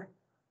over here.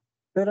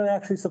 They don't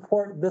actually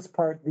support this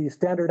part, the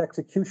standard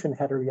execution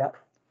header yet.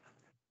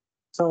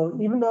 So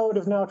even though it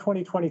is now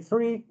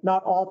 2023,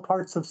 not all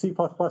parts of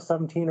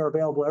C++17 are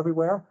available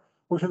everywhere,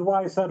 which is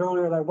why I said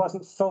earlier that I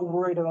wasn't so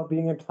worried about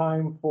being in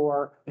time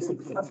for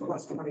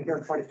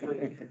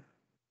C++23.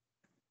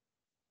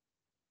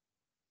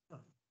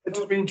 It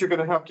just means you're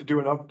gonna have to do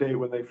an update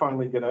when they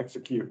finally get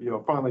execute,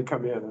 finally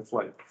come in. It's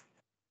like,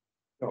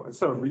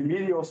 instead of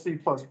remedial C++,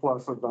 it's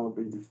gonna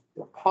be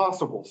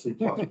possible C++.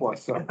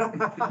 So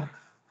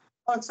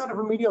Instead of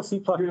remedial C++,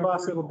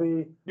 it'll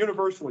be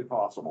universally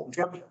possible.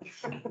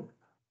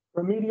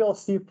 remedial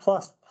C++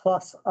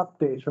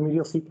 updates,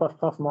 remedial C++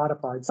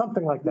 modified,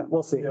 something like that.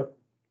 We'll see.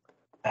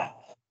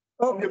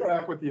 I'll get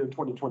back with you in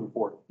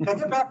 2024. I'll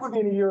get back with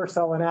you in a year or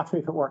so and ask me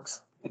if it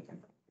works.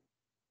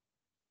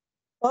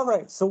 All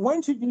right, so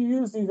when should you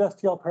use these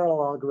STL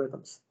parallel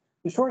algorithms?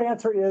 The short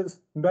answer is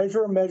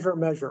measure, measure,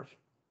 measure.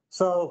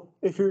 So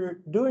if you're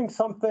doing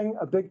something,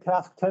 a big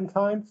task 10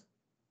 times,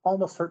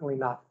 almost certainly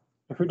not.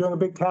 If you're doing a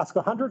big task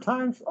 100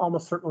 times,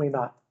 almost certainly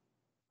not.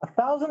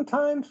 1,000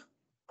 times,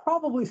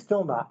 probably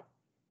still not.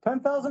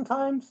 10,000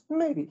 times,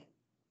 maybe.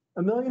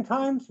 1,000,000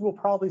 times, we'll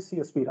probably see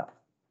a speed up.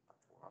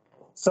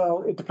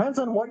 So it depends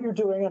on what you're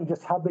doing and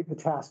just how big the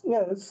task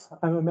is.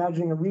 I'm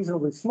imagining a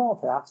reasonably small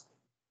task,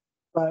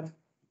 but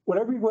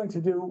whatever you're going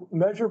to do,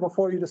 measure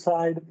before you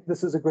decide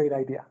this is a great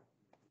idea.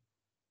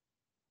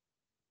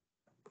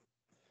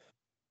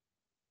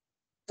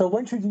 So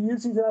when should you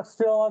use these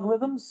STL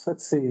algorithms?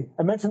 Let's see.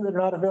 I mentioned that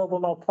they're not available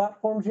on all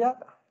platforms yet.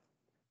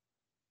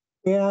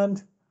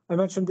 And I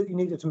mentioned that you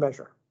needed to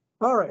measure.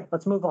 All right,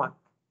 let's move on.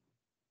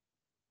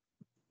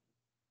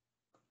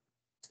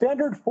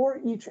 Standard for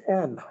each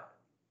n.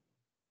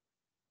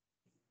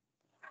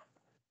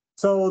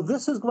 So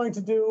this is going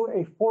to do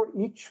a for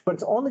each, but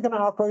it's only going to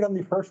operate on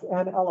the first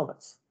n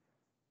elements.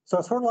 So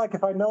it's sort of like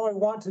if I know I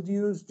want to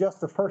use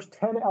just the first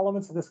 10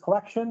 elements of this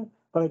collection,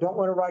 but I don't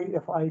want to write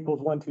if I equals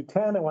 1 to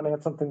 10, I want to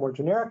have something more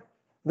generic,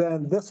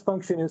 then this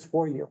function is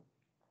for you.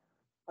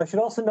 I should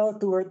also note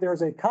that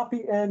there's a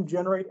copy n,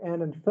 generate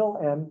n, and fill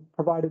n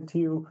provided to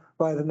you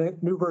by the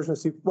new version of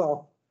C,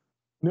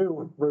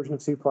 new version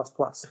of C++. So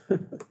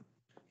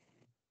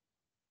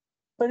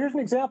here's an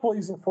example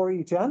using for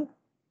each n.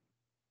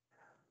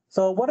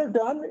 So what I've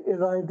done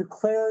is I've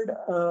declared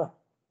a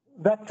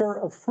vector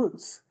of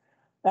fruits.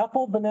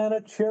 Apple,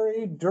 banana,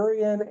 cherry,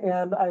 durian,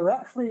 and I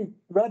actually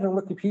read in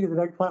Wikipedia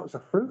that eggplant was a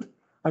fruit.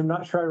 I'm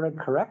not sure I read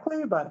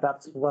correctly, but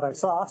that's what I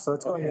saw, so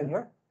it's going in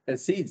here. And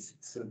seeds.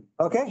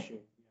 Okay.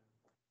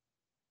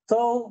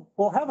 So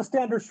we'll have a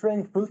standard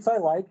string, fruits I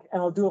like,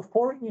 and I'll do a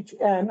for each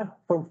n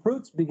from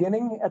fruits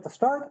beginning at the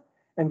start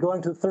and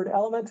going to the third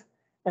element,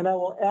 and I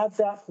will add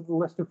that to the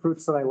list of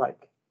fruits that I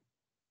like.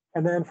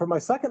 And then for my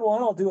second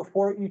one, I'll do a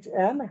for each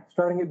n,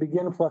 starting at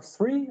begin plus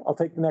 3. I'll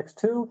take the next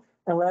 2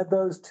 and we'll add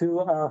those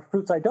to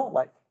fruits I don't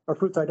like or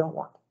fruits I don't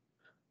want.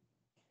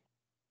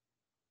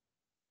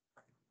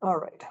 All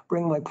right,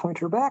 bring my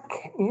pointer back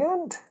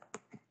and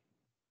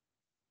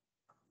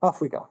off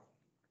we go.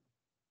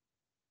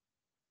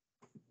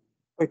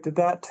 Wait,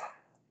 there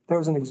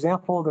was an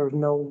example, there's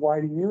no why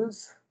to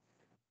use.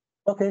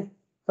 Okay,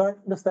 sorry,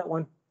 missed that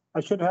one. I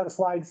should have had a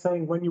slide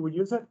saying when you would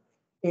use it.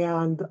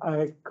 And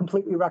I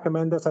completely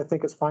recommend this. I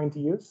think it's fine to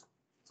use.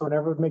 So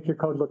whenever make your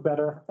code look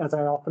better, as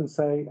I often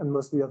say in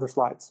most of the other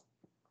slides.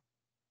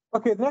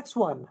 Okay, the next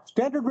one,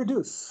 standard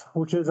reduce,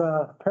 which is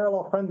a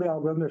parallel friendly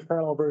algorithm. There's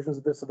parallel versions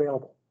of this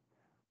available.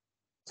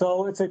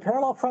 So it's a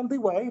parallel friendly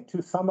way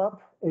to sum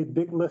up a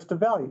big list of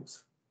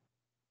values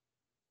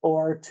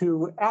or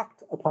to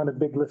act upon a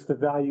big list of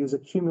values,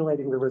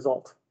 accumulating the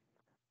result.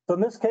 So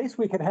in this case,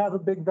 we could have a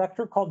big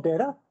vector called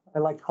data. I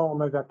like calling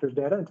my vectors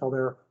data until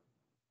they're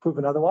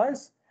proven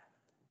otherwise.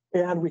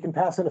 And we can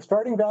pass in a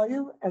starting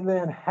value and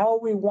then how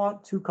we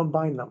want to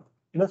combine them.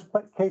 In this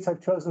case,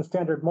 I've chosen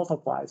standard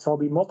multiply, so I'll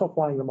be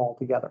multiplying them all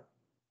together.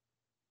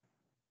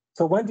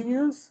 So when to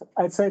use?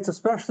 I'd say it's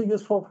especially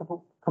useful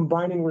for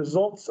combining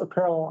results of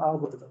parallel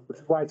algorithms, which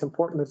is why it's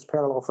important that it's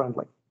parallel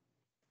friendly.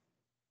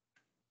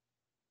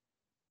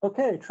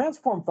 Okay,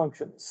 transform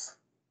functions.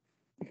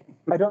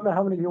 I don't know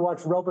how many of you watch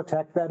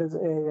Robotech. That is a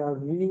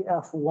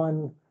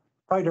VF1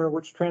 fighter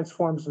which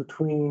transforms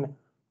between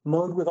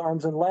mode with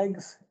arms and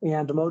legs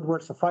and mode where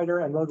it's a fighter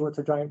and mode where it's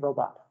a giant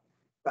robot.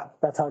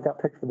 That's how it got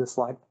picked for this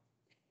slide.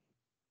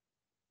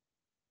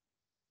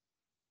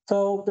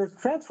 So there's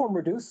transform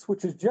reduce,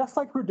 which is just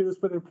like reduce,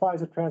 but it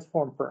applies a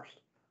transform first.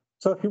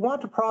 So if you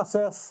want to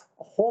process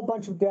a whole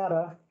bunch of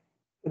data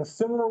in a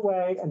similar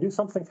way and do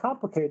something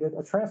complicated,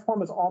 a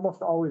transform is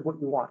almost always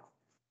what you want.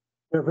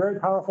 They're very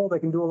powerful. They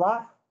can do a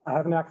lot. I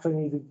haven't actually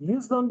needed to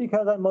use them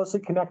because I'm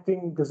mostly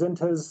connecting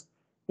gazintas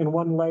in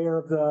one layer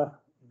of the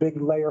big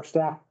layer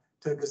stack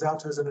to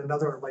gazaltas in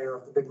another layer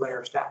of the big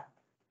layer stack.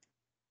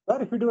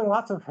 But if you're doing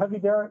lots of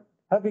heavy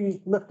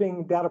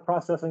lifting data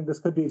processing, this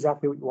could be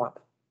exactly what you want.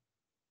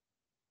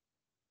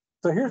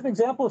 So here's an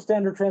example of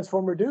standard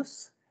transform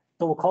reduce.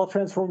 So we'll call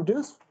transform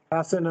reduce,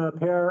 pass in a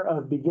pair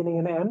of beginning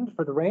and end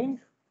for the range.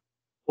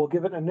 We'll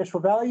give it an initial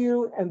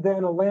value and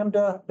then a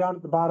lambda down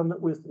at the bottom that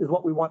is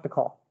what we want to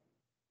call.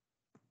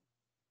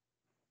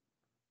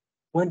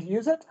 When to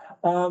use it?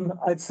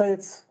 I'd say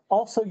it's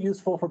also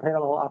useful for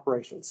parallel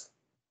operations.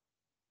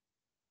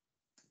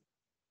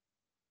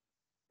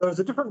 There's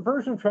a different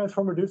version of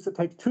transform reduce that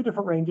takes two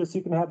different ranges, so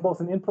you can have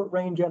both an input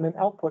range and an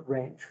output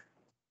range.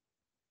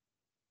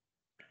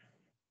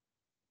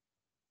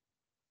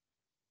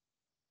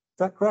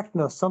 Is that correct?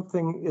 No,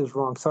 something is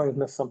wrong. Sorry, I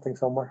missed something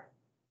somewhere.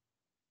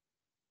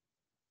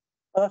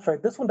 Oh, that's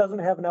right. This one doesn't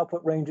have an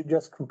output range. It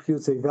just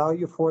computes a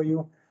value for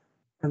you.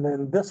 And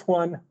then this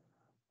one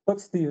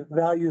puts the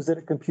values that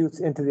it computes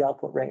into the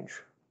output range.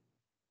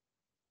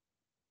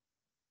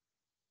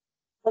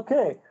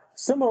 Okay,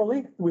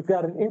 similarly, we've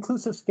got an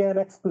inclusive scan,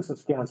 exclusive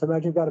scan. So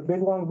imagine you've got a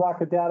big long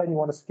block of data and you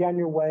want to scan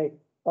your way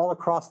all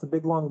across the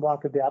big long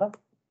block of data.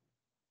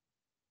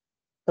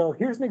 So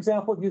here's an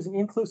example of using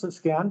inclusive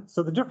scan.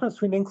 So the difference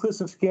between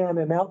inclusive scan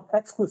and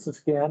exclusive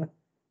scan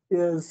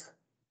is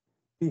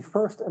the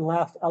first and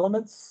last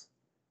elements.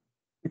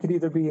 You could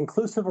either be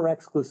inclusive or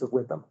exclusive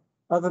with them.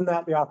 Other than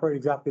that, they operate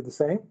exactly the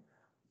same.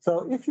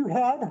 So if you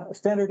had a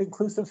standard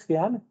inclusive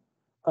scan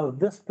of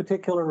this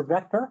particular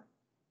vector,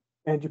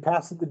 and you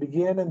pass it the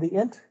begin and the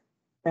int,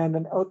 and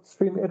an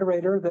outstream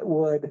iterator that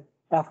would,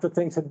 after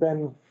things had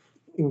been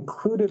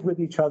included with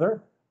each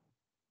other,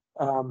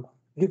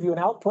 give you an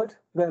output,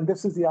 then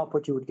this is the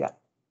output you would get.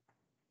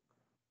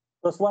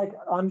 Just like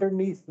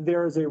underneath,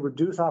 there is a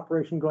reduce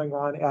operation going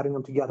on, adding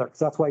them together, because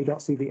that's why you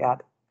don't see the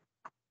add.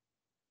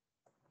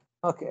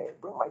 Okay,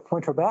 bring my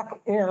pointer back,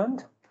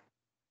 and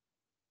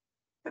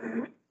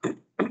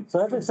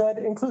so as I said,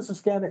 inclusive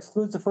scan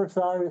excludes the first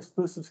value,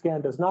 exclusive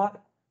scan does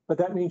not, but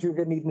that means you're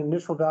going to need an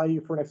initial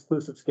value for an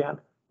exclusive scan.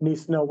 It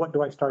needs to know, what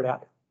do I start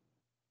at?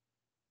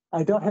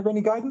 I don't have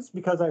any guidance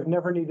because I've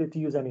never needed to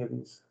use any of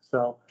these.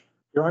 So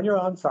you're on your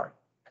own, sorry.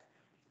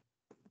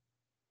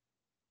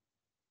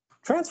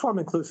 Transform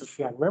inclusive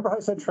scan. Remember how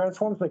I said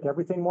transforms make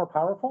everything more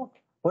powerful?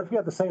 What if you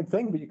have the same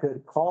thing, but you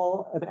could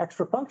call an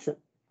extra function?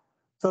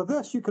 So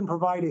this, you can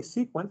provide a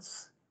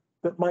sequence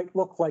that might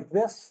look like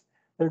this.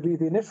 There'd be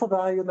the initial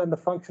value and then the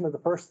function of the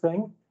first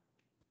thing.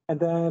 And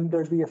then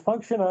there'd be a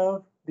function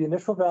of the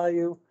initial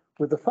value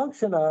with the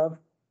function of,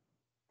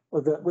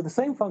 with the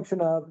same function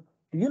of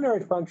the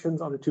unary functions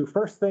on the two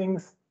first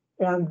things,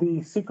 and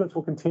the sequence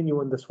will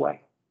continue in this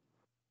way.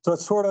 So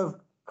it's sort of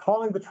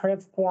calling the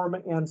transform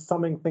and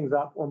summing things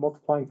up or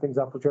multiplying things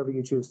up, whichever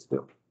you choose to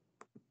do.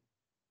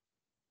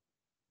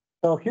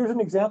 So here's an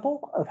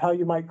example of how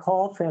you might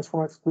call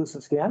transform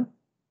exclusive scan.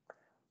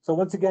 So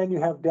once again,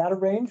 you have data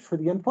range for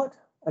the input,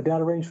 a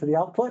data range for the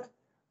output,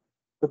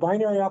 the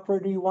binary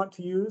operator you want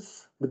to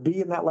use, the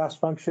B in that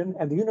last function,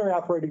 and the unary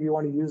operator you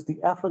want to use, the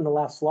F in the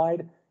last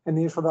slide, and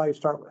the initial value to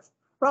start with.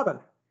 Robin.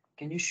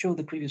 Can you show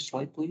the previous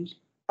slide, please?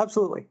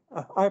 Absolutely.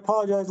 I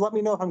apologize. Let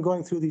me know if I'm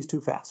going through these too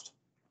fast.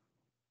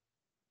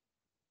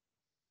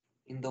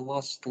 In the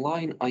last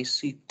line, I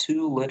see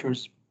two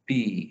letters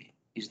B.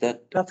 Is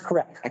that That's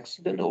correct.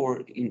 accident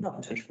or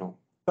intentional?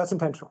 That's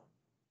intentional.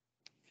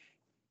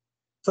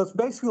 So it's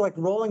basically like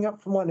rolling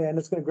up from one end.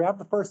 It's going to grab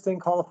the first thing,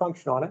 call a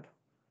function on it.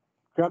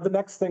 Grab the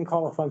next thing,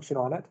 call a function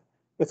on it.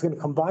 It's going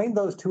to combine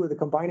those two with a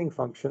combining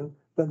function.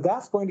 Then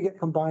that's going to get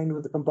combined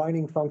with the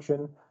combining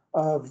function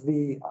of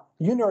the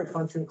unary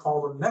function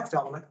called the next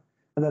element.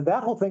 And then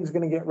that whole thing is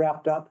going to get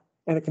wrapped up,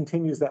 and it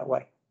continues that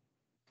way.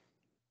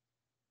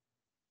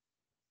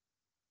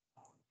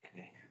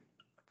 Okay.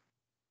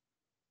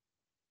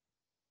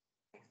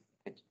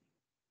 And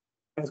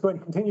it's going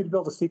to continue to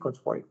build a sequence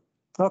for you.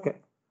 Okay.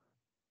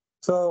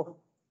 So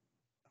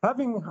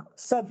having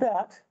said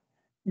that,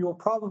 you will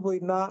probably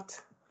not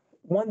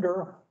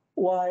wonder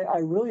why I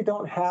really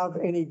don't have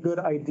any good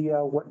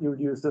idea what you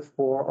would use this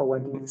for or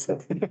when you use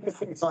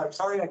it. So I'm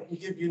sorry I can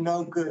give you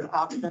no good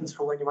options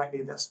for when you might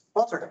need this.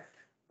 Walter.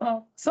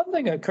 Well,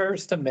 something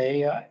occurs to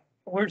me.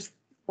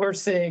 We're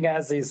seeing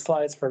as these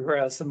slides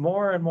progress,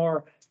 more and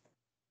more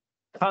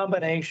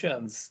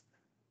combinations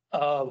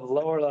of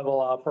lower level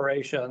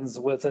operations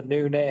with a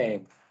new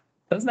name.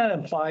 Doesn't that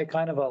imply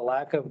kind of a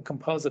lack of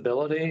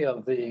composability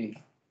of the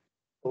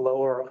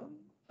lower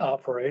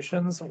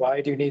operations?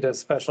 Why do you need a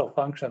special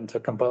function to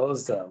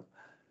compose them?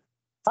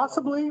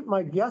 Possibly,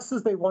 my guess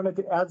is they wanted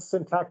to add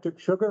syntactic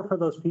sugar for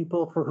those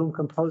people for whom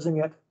composing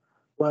it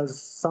was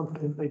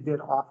something they did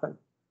often.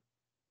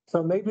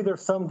 So maybe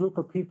there's some group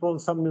of people in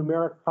some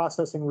numeric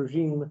processing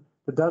regime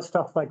that does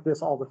stuff like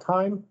this all the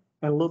time,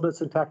 and a little bit of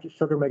syntactic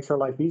sugar makes our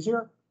life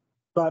easier.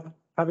 But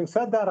having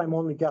said that, I'm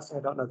only guessing.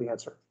 I don't know the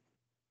answer.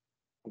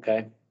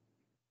 Okay.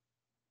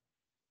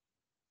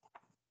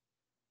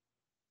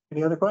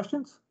 Any other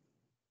questions?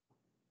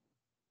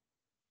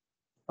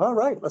 All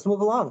right, let's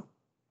move along.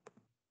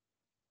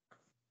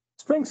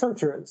 String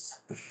searchers.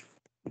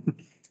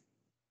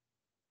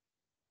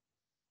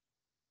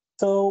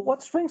 So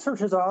what string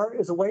searches are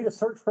is a way to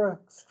search for a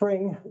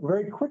string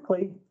very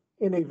quickly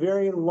in a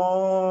very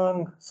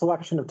long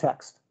selection of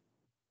text.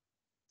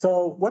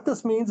 So what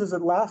this means is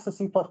at last the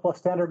C++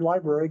 standard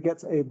library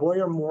gets a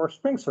Boyer-Moore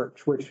string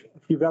search, which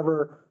if you've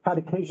ever had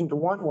occasion to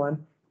want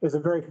one, is a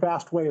very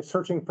fast way of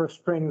searching for a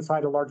string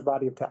inside a large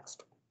body of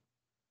text.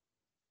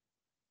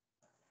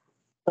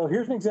 So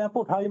here's an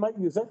example of how you might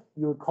use it.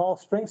 You would call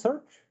string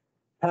search,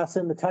 pass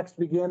in the text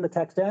begin, the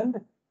text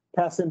end,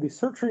 pass in the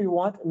searcher you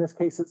want. In this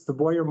case, it's the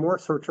Boyer-Moore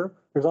searcher.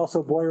 There's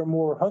also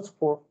Boyer-Moore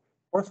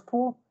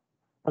horsepool.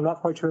 I'm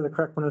not quite sure the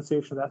correct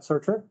pronunciation of that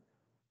searcher.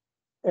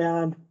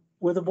 And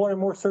with a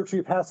Boyer-Moore searcher,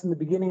 you pass in the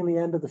beginning and the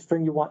end of the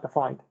string you want to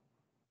find.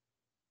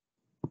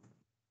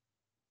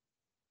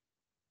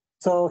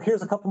 So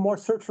here's a couple more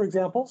searcher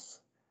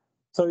examples.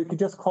 So you could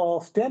just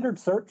call standard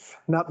search,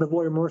 not the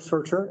Boyer-Moore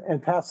searcher,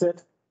 and pass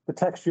it the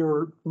text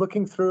you're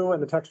looking through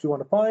and the text you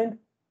want to find.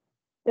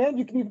 And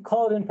you can even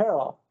call it in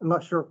parallel,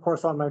 unless you're, of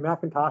course, on my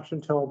Macintosh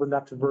until the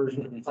next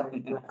version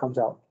comes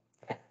out.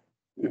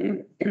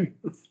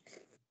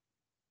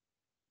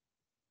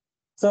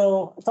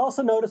 So it's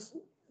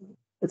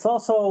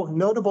also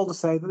notable to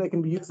say that they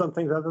can be used on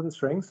things other than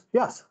strings.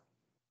 Yes.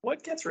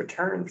 What gets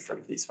returned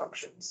from these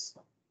functions?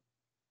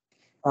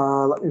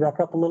 Let me back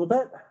up a little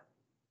bit.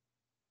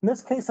 In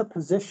this case, a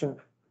position.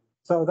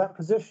 So that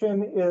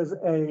position is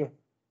a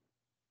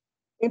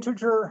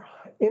integer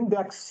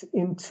index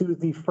into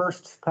the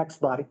first text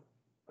body.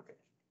 Okay.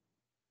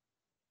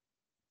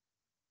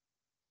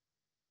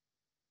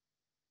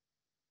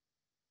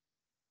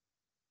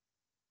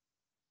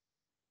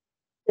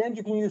 And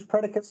you can use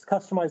predicates to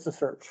customize the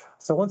search.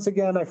 So once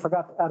again, I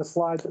forgot to add a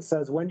slide that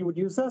says when you would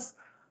use this.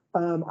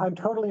 I'm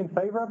totally in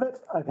favor of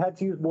it. I've had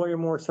to use more and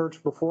more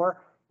search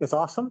before. It's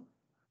awesome.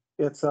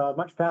 It's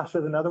much faster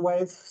than other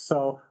ways.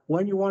 So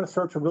when you want to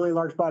search a really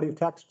large body of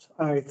text,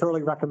 I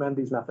thoroughly recommend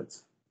these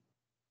methods.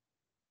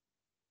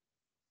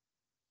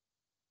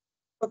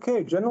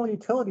 Okay, general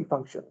utility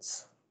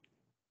functions.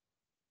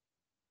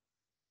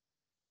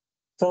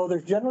 So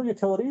there's general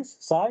utilities,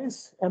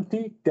 size,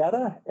 empty,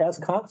 data, as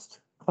const,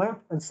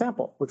 clamp, and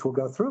sample, which we'll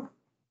go through.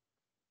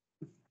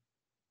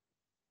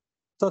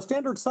 So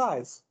standard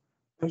size,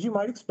 as you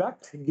might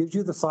expect, it gives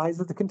you the size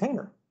of the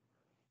container.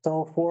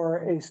 So for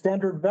a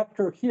standard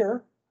vector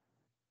here,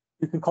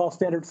 you can call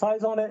standard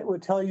size on it. It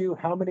would tell you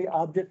how many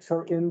objects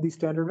are in the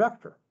standard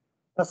vector.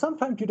 Now,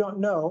 sometimes you don't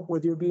know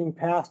whether you're being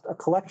passed a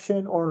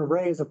collection or an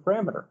array as a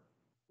parameter.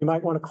 You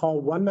might want to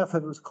call one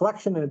method as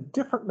collection and a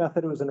different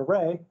method as an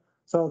array.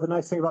 So the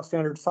nice thing about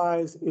standard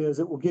size is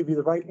it will give you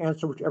the right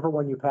answer whichever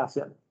one you pass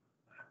in.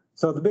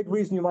 So the big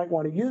reason you might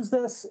want to use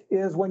this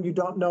is when you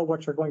don't know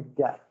what you're going to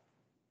get.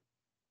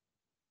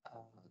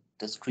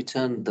 Does it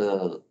return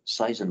the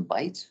size in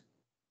bytes?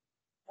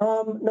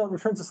 No, it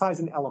returns the size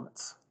in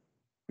elements.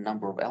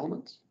 Number of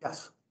elements?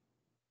 Yes.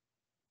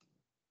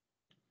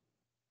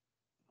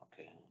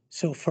 Okay.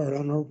 So for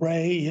an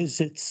array,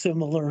 is it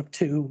similar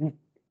to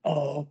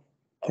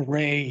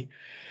array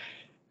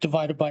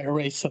divided by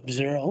array sub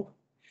zero?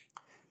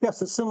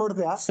 Yes, it's similar to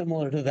that.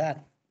 Similar to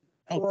that.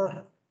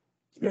 Or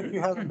if you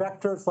have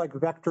vectors like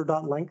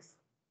vector.length,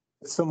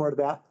 it's similar to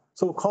that.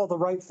 So we'll call the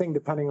right thing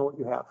depending on what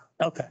you have.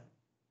 Okay.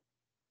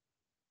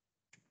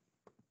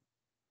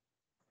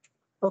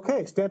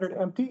 Okay, standard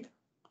empty,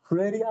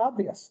 pretty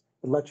obvious.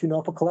 It lets you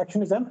know if a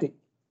collection is empty.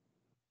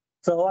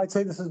 So I'd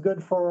say this is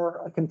good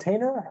for a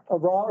container, a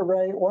raw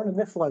array, or an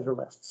initializer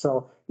list.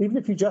 So even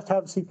if you just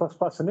have C++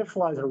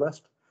 initializer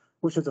list,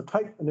 which is a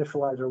type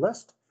initializer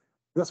list,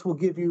 this will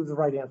give you the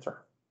right answer.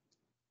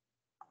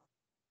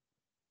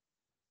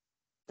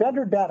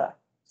 Standard data.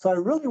 So I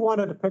really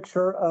wanted a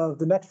picture of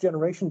the next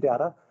generation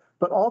data,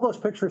 but all those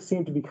pictures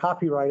seem to be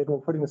copyrighted. We're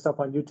putting this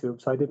up on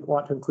YouTube, so I didn't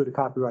want to include a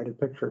copyrighted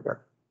picture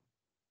here.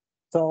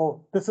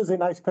 So this is a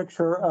nice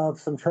picture of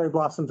some cherry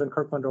blossoms in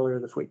Kirkland earlier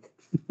this week.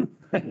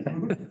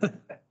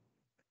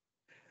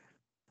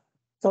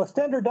 So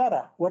standard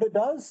data, what it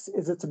does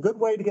is it's a good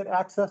way to get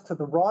access to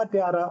the raw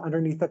data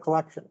underneath a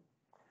collection.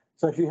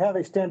 So if you have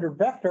a standard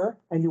vector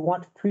and you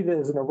want to treat it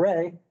as an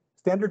array,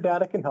 standard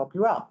data can help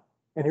you out.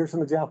 And here's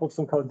some examples,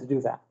 some code to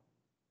do that.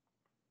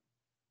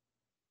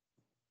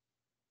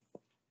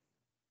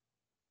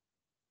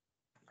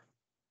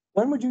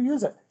 When would you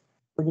use it?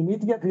 When you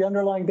need to get the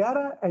underlying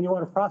data and you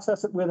want to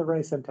process it with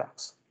array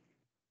syntax.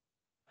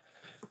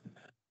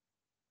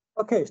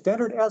 Okay,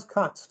 standard as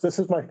const. This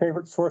is my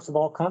favorite source of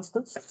all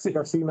constants,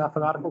 CRC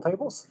mathematical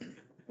tables.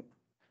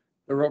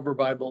 The rubber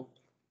Bible.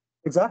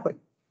 Exactly.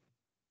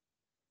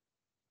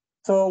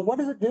 So what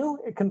does it do?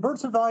 It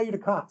converts a value to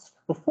const.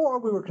 Before,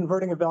 we were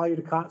converting a value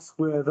to const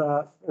with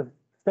a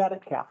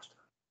static cast.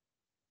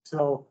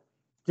 So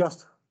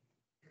just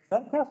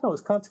static cast? No,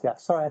 it's const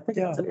cast. Sorry, I think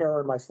that's an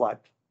error in my slide.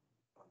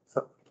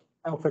 So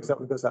I will fix that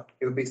when it goes up.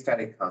 It would be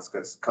static const,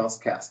 because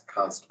const cast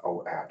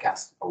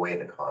away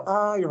the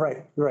const. You're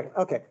right. You're right.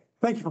 Okay.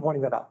 Thank you for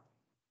pointing that out.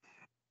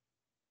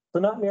 So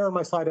not an error in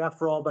my slide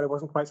after all, but I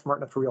wasn't quite smart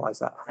enough to realize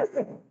that.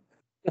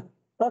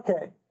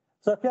 Okay.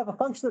 So if you have a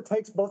function that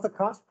takes both a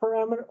const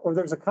parameter, or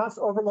there's a const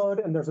overload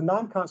and there's a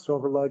non-const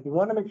overload, you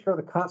want to make sure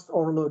the const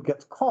overload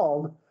gets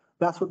called.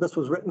 That's what this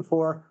was written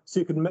for. So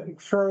you can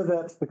make sure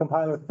that the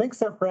compiler thinks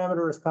that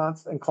parameter is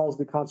const and calls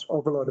the const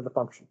overload of the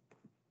function.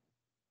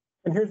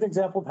 And here's an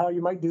example of how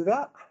you might do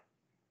that.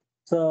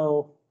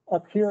 So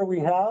up here we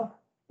have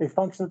a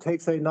function that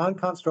takes a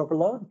non-const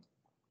overload,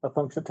 a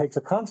function that takes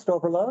a const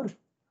overload,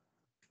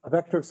 a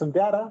vector of some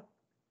data.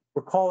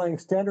 We're calling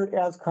standard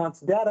as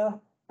const data,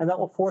 and that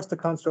will force the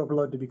const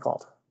overload to be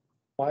called.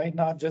 Why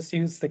not just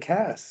use the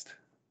cast?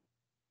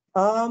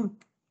 I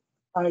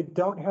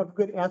don't have a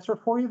good answer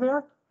for you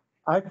there.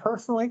 I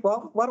personally,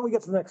 well, why don't we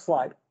get to the next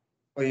slide?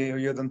 Well,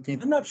 you don't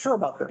need. I'm not sure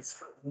about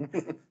this.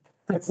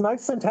 It's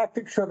nice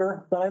syntactic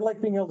sugar, but I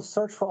like being able to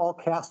search for all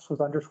casts with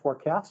underscore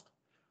cast.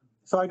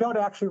 So I don't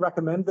actually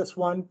recommend this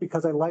one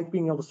because I like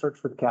being able to search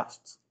for the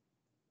casts.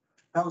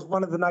 That was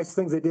one of the nice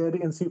things they did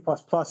in C++,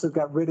 is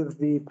got rid of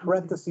the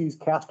parentheses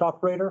cast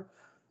operator,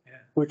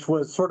 which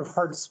was sort of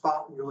hard to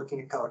spot when you're looking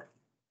at code.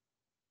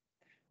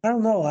 I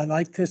don't know. I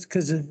like this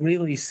because it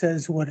really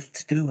says what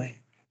it's doing.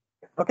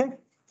 Okay.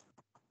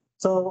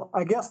 So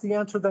I guess the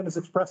answer then is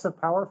expressive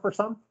power for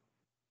some.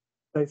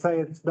 They say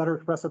it's better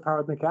expressive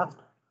power than the cast.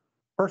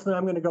 Personally,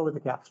 I'm going to go with the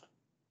cast.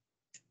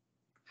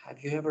 Have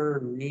you ever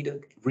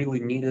really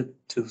needed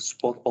to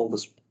spot all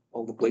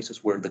the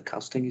places where the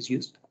casting is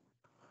used?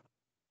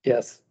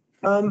 Yes.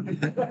 I'm going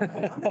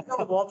to go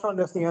with Walter on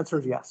this. The answer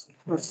is yes.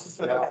 And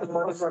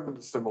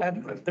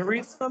the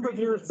reason A number of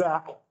years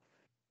back.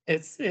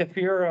 it's if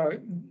you're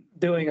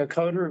doing a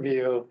code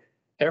review,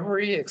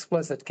 every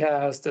explicit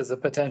cast is a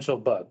potential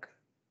bug.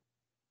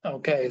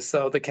 Okay,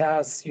 so the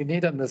casts, you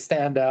need them to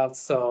stand out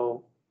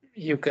so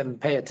you can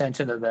pay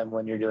attention to them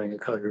when you're doing a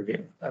code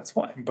review. That's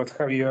why. But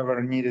have you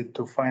ever needed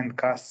to find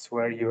casts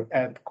where you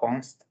add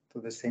const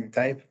to the same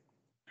type?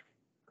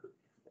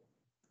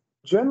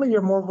 Generally,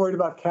 you're more worried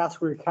about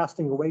casts where you're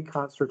casting away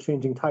const or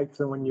changing types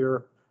than when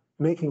you're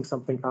making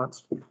something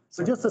const.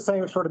 So just the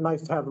same, it's sort of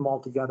nice to have them all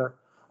together.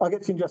 I'll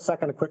get to you in just a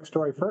second, a quick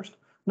story first.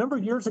 A number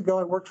of years ago,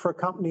 I worked for a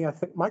company, I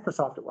think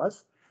Microsoft it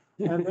was,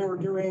 and they were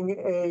doing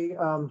a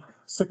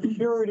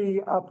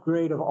security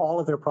upgrade of all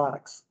of their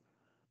products.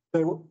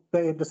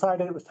 They had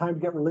decided it was time to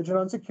get religion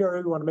on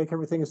security. We want to make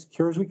everything as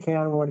secure as we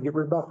can. We want to get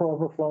rid of buffer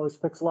overflows,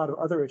 fix a lot of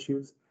other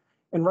issues.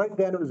 And right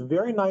then, it was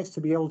very nice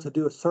to be able to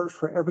do a search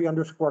for every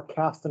underscore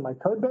cast in my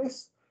code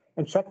base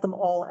and check them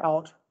all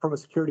out from a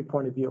security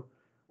point of view,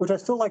 which I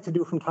still like to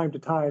do from time to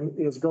time,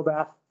 is go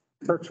back,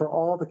 search for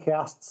all the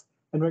casts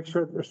and make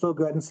sure that they're still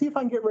good and see if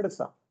I can get rid of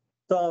some.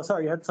 So,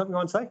 sorry, you had something you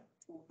want to say?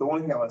 The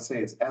one thing I want to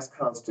say is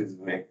sconst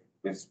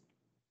is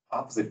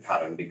opposite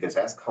pattern because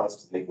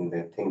sconst is making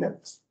the thing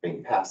that's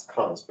being passed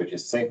const, which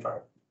is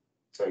safer.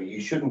 So you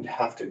shouldn't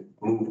have to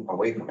move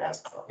away from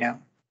sconst. Yeah.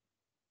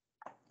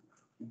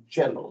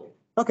 Generally.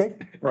 Okay,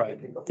 Right.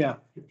 yeah.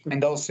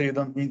 And also you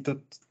don't need to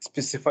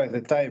specify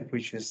the type,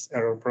 which is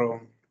error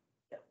prone.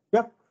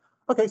 Yep.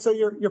 Okay, so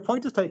your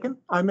point is taken.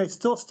 I may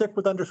still stick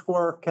with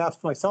underscore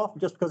cast myself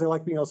just because I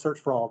like being able to search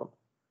for all of them.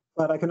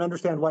 But I can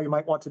understand why you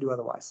might want to do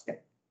otherwise.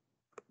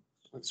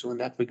 So in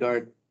that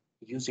regard,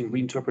 using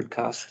reinterpret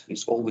cast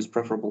is always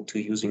preferable to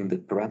using the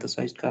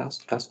parenthesized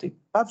casting.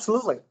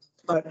 Absolutely.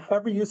 But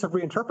every use of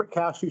reinterpret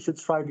cast, you should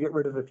strive to get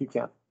rid of if you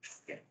can.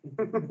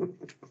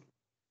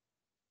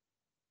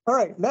 All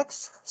right,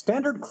 next,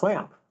 standard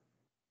clamp.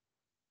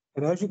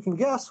 And as you can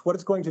guess, what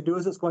it's going to do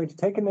is it's going to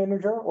take an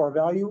integer or a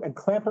value and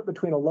clamp it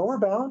between a lower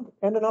bound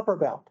and an upper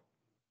bound.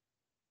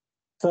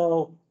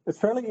 So it's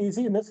fairly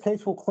easy. In this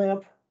case, we'll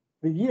clamp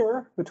the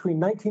year between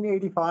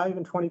 1985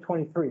 and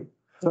 2023.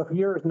 So if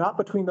year is not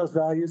between those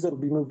values, it'll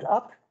be moved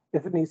up.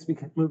 If it needs to be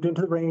moved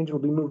into the range, it'll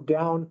be moved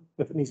down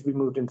if it needs to be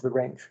moved into the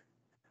range.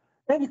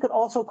 And you could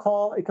also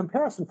call a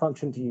comparison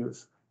function to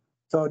use.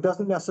 So it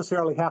doesn't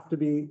necessarily have to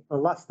be a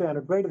less than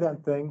or greater than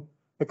thing.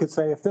 It could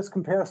say if this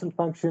comparison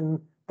function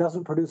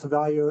doesn't produce a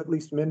value, at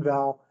least min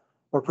val,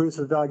 or produces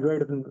a value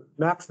greater than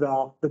max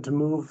val, then to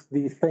move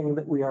the thing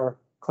that we are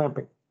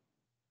clamping.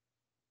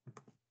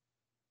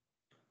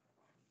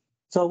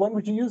 So when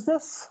would you use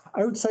this?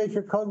 I would say if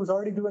your code was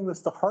already doing this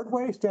the hard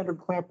way, standard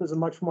clamp is a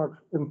much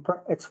more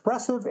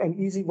expressive and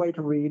easy way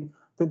to read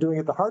than doing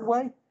it the hard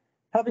way.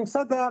 Having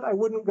said that, I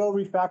wouldn't go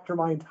refactor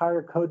my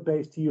entire code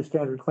base to use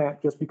standard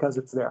clamp just because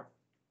it's there.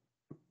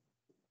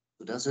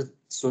 Does it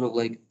sort of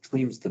like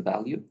trims the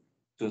value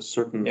to a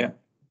certain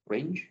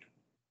range?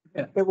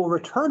 It will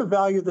return a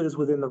value that is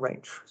within the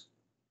range.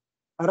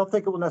 I don't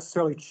think it will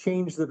necessarily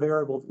change the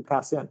variable that you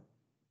pass in.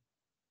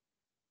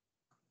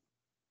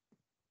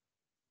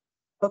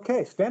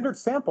 Okay, standard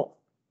sample.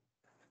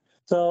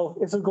 So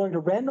this is going to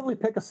randomly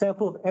pick a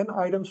sample of n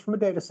items from a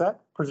data set,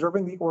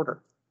 preserving the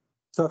order.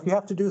 So if you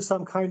have to do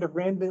some kind of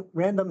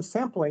random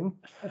sampling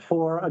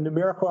for a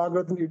numerical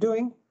algorithm you're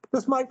doing,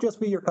 this might just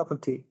be your cup of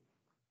tea.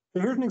 So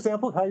here's an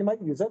example of how you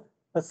might use it.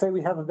 Let's say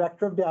we have a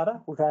vector of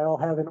data, which I'll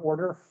have in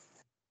order,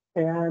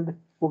 and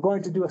we're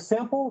going to do a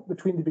sample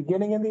between the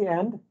beginning and the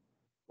end.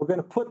 We're going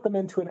to put them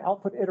into an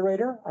output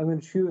iterator. I'm going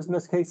to choose, in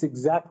this case,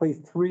 exactly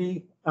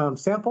 3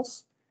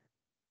 samples.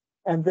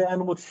 And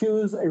then we'll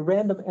choose a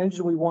random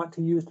engine we want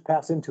to use to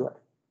pass into it.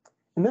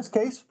 In this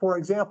case, for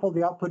example,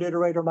 the output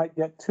iterator might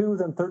get 2,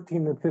 then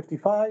 13, then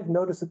 55.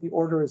 Notice that the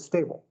order is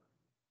stable.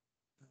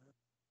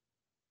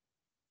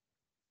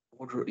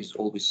 Order is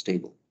always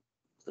stable.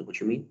 Is that what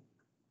you mean?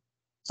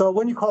 So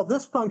when you call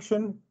this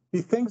function,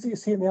 the things that you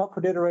see in the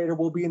output iterator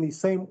will be in the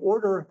same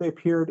order they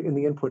appeared in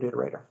the input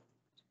iterator.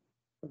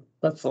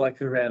 That's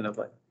selected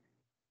randomly.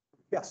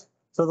 Yes,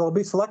 so they'll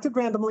be selected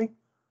randomly,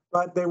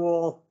 but they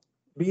will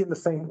be in the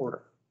same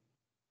order.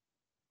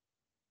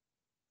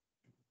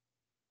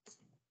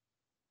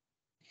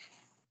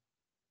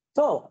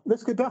 So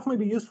this could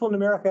definitely be useful in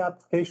numeric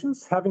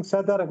applications. Having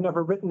said that, I've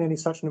never written any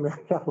such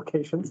numeric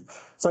applications,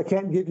 so I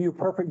can't give you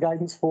perfect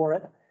guidance for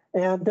it.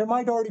 And there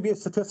might already be a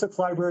statistics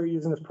library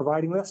using this,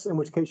 providing this, in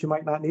which case you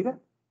might not need it,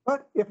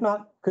 but if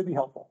not, could be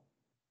helpful.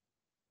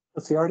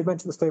 Let's see, I already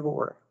mentioned the stable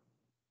order.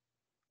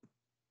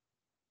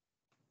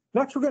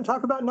 Next, we're going to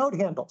talk about node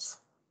handles.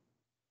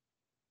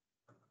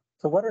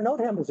 So what are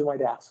node handles, you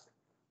might ask?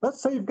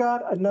 Let's say you've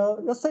got a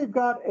node, let's say you've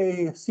got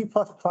a C++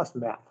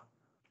 map,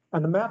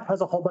 and the map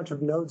has a whole bunch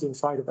of nodes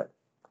inside of it.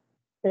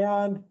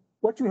 And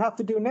what you have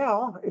to do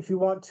now, if you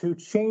want to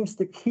change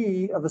the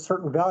key of a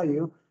certain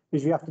value,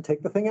 is you have to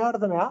take the thing out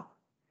of the map,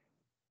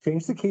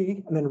 change the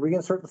key, and then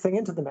reinsert the thing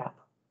into the map.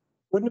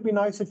 Wouldn't it be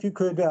nice if you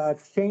could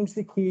change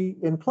the key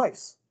in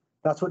place?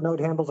 That's what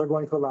node handles are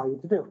going to allow you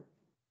to do.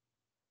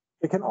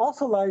 It can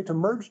also allow you to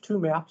merge 2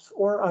 maps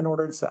or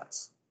unordered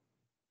sets.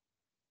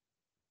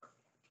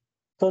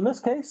 So in this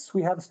case,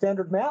 we have a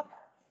standard map.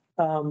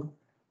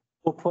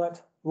 We'll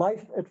put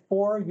life at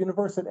 4,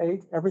 universe at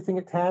 8, everything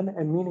at 10,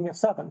 and meaning at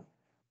 7.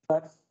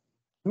 But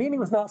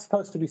meaning was not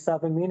supposed to be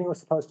 7, meaning was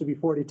supposed to be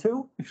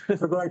 42. So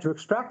we're going to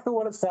extract the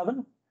one at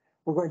 7.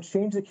 We're going to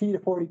change the key to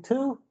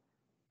 42.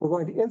 We're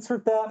going to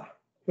insert that,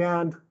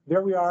 and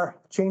there we are,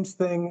 change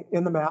thing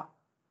in the map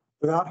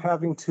without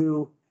having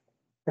to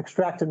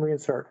extract and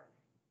reinsert.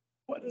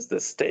 What is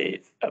the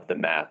state of the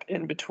map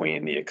in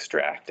between the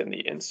extract and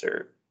the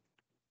insert?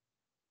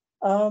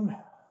 So,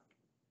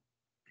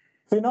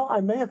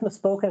 I may have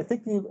misspoken. I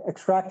think the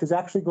extract is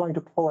actually going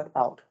to pull it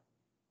out.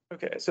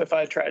 Okay, so if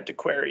I tried to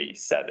query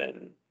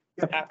 7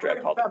 after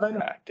I called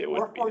extract, it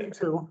Or wouldn't be there.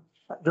 42,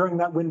 during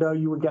that window,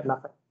 you would get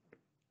nothing.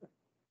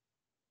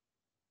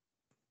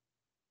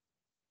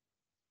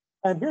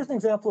 And here's an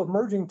example of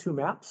merging two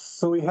maps.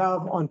 So we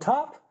have on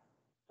top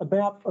a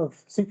map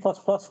of C++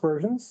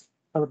 versions.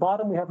 On the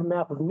bottom, we have a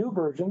map of new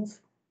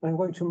versions. And I'm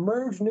going to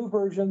merge new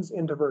versions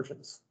into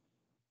versions.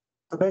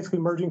 So basically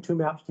merging two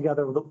maps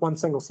together with one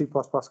single C++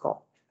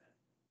 call.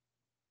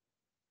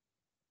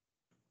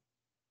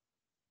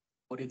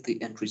 What if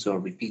the entries are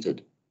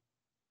repeated?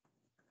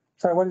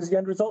 Sorry, what is the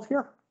end result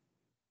here?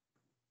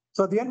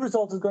 So the end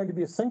result is going to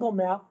be a single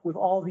map with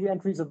all the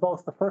entries of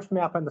both the first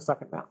map and the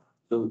second map.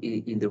 So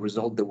in the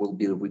result, there will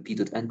be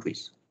repeated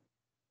entries.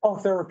 Oh,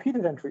 if they're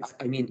repeated entries.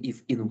 I mean,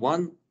 if in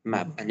one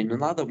map and in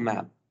another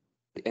map,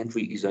 the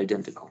entry is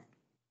identical,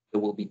 there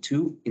will be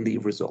 2 in the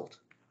result.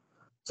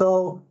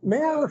 So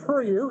may I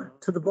refer you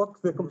to the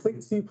book, The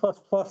Complete C++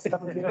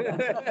 17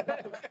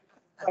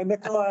 by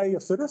Nikolai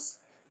Yasudis?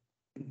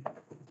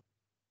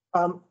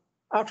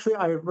 Actually,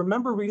 I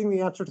remember reading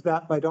the answer to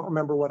that, but I don't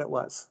remember what it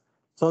was.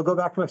 So I'll go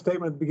back to my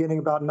statement at the beginning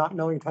about not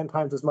knowing 10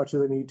 times as much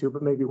as I need to,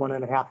 but maybe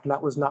 1.5, and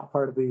that was not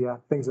part of the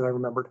things that I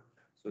remembered.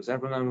 So as I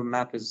remember,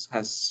 map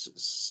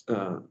has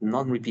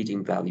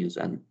non-repeating values,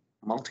 and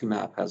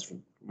multi-map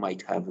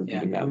might have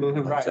repeating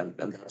values, Right.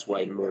 and that's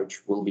why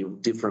merge will be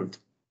different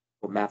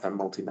for map and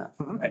multi-map.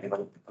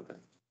 Mhm. Okay.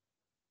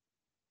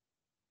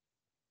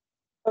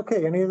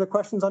 Okay, any other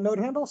questions on node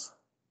handles?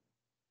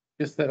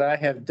 Just that I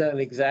have done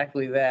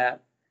exactly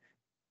that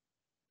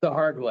the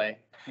hard way.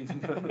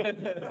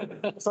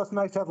 So it's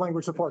nice to have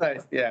language support.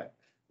 Nice, yeah.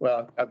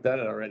 Well, I've done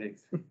it already.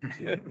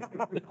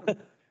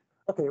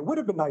 Okay, it would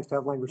have been nice to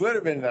have language. Would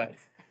have been nice.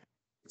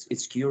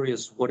 It's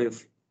curious, what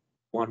if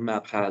one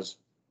map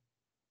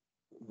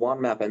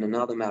and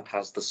another map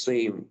has the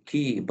same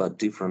key, but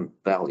different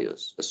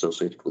values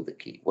associated with the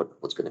key?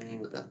 What's going to be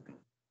with that?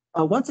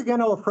 Once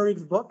again, I'll refer you to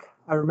the book.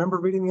 I remember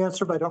reading the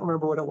answer, but I don't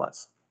remember what it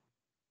was.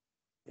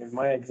 In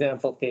my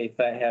example case,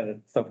 I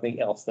had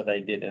something else that I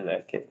did in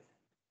that case.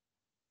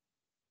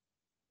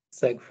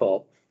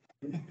 Segfault.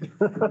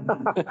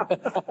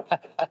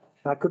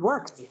 That could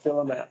work.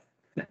 Fill a map.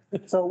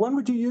 So when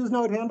would you use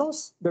node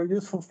handles? They're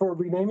useful for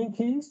renaming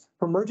keys,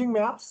 for merging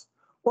maps,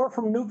 or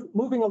for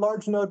moving a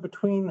large node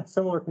between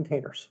similar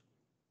containers.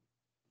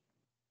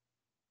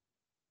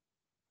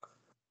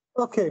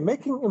 Okay,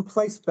 making in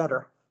place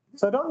better.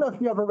 So I don't know if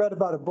you ever read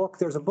about a book.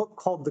 There's a book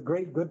called The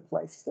Great Good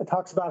Place. It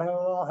talks about how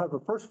we all have a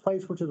first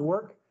place, which is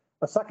work,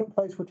 a second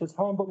place, which is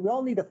home, but we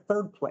all need a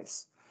third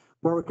place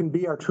where we can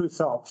be our true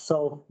self.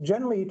 So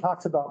generally he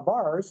talks about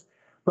bars,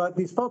 but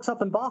these folks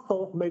up in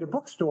Bothell made a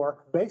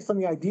bookstore based on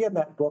the idea in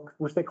that book,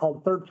 which they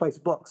called third place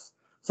books.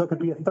 So it could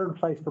be a third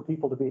place for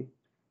people to be.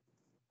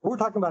 We're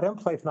talking about M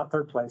place, not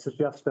third place. It's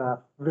just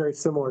very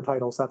similar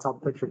titles. That's how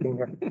the picture came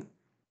here.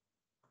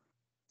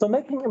 So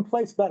making in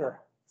place better.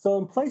 So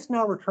in place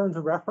now returns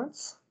a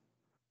reference,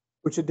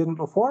 which it didn't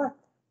before.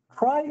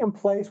 Try in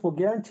place will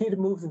guarantee to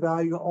move the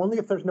value only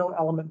if there's no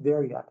element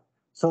there yet.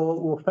 So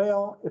it will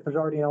fail if there's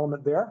already an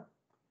element there.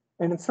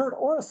 And insert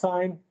or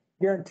assign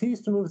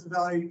guarantees to move the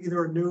value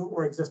either a new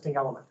or existing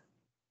element.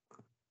 So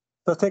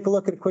let's take a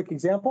look at a quick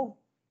example.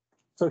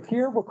 So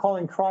here we're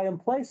calling try in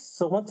place.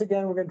 So once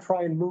again, we're going to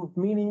try and move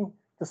meaning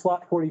to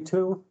slot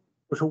 42,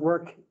 which will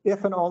work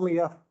if and only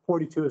if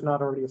 42 is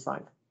not already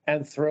assigned.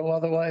 And throw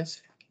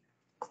otherwise?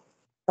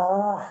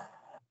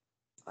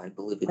 I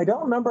believe I it.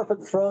 don't remember if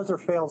it throws or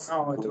fails.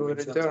 Oh, it would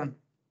return.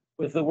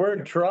 With the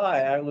word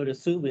try, I would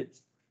assume it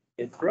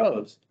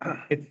throws.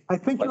 I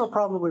think you're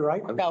probably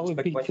right. That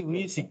would be too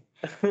easy.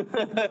 I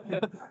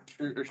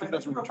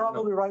think you're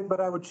probably right,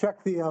 but I would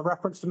check the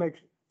reference to make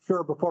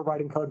sure before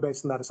writing code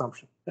based on that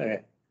assumption.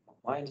 Okay.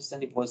 My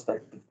understanding was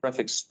that the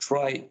prefix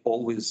try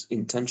always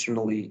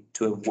intentionally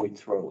to avoid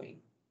throwing.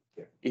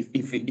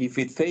 If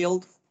it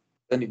failed,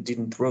 then it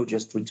didn't throw,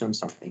 just return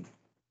something.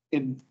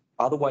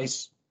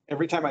 Otherwise,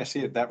 Every time I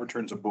see it, that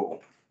returns a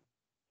bool.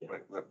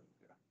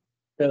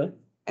 Really?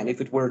 and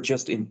if it were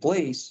just in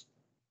place,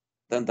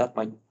 then that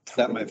might.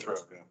 throw,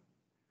 yeah.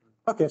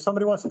 Okay, if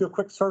somebody wants to do a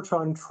quick search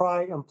on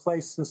try and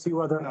place and see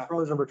whether it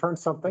throws and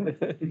returns something,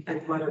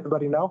 let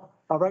everybody know.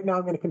 Right now,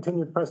 I'm going to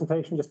continue the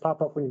presentation. Just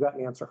pop up when you've got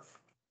an answer.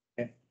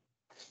 Okay.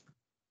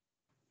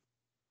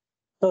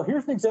 So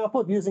here's an example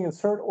of using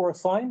insert or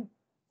assign.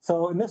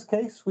 So in this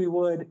case, we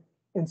would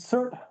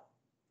insert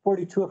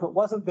 42 if it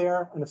wasn't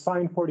there and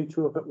assign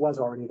 42 if it was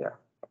already there.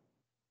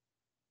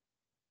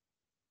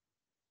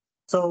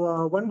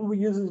 So when do we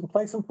use these in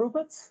place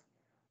improvements?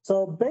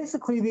 So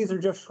basically, these are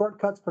just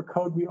shortcuts for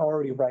code we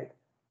already write.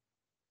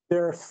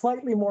 they're a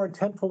slightly more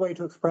intentful way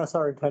to express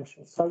our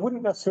intentions. So I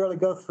wouldn't necessarily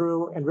go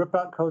through and rip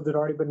out code that had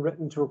already been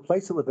written to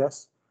replace it with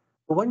this.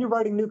 But when you're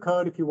writing new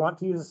code, if you want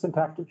to use a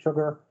syntactic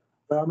sugar,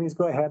 by all means,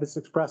 go ahead. It's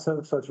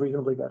expressive, so it's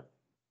reasonably good.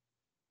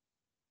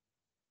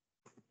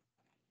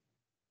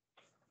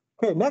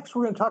 Okay, next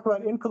we're going to talk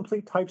about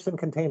incomplete types and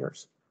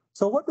containers.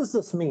 So what does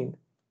this mean?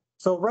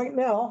 So right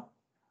now,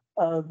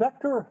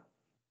 vector,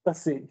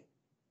 let's see.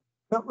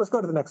 No, let's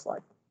go to the next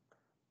slide.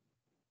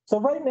 So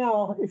right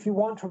now, if you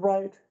want to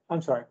write,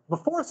 I'm sorry,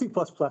 before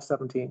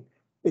C++17,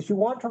 if you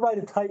want to write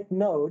a type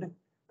node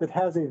that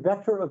has a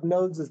vector of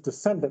nodes as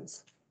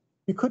descendants,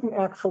 you couldn't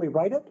actually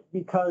write it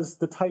because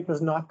the type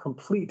is not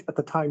complete at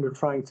the time you're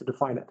trying to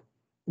define it.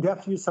 You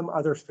have to use some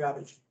other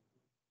strategy.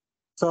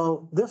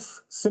 So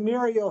this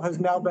scenario has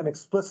now been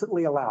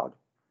explicitly allowed.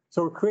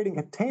 So we're creating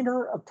a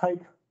container of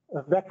type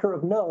a vector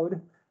of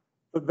node,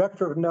 but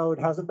vector of node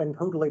hasn't been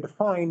totally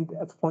defined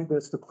at the point that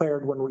it's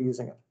declared when we're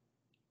using it.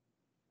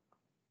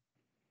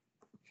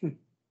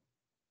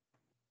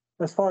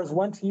 As far as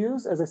when to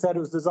use, as I said, it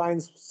was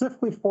designed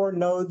specifically for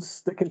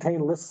nodes that contain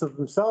lists of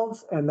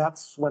themselves, and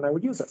that's when I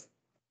would use it.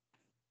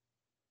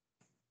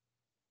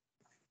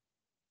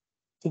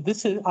 So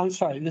this is, I'm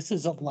sorry, this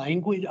is a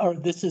language, or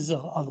this is a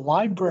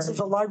library, This is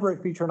a library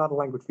feature, not a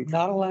language feature.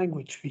 not a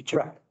language feature.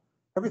 Correct.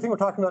 Everything we're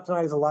talking about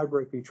tonight is a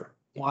library feature.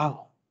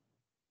 Wow.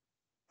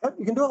 Yep,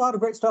 you can do a lot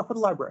of great stuff with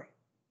a library.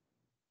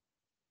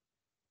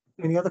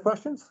 Any other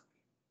questions?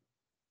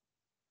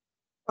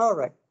 All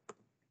right.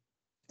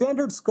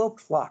 Standard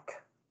scoped lock.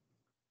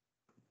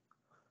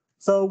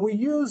 So we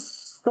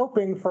use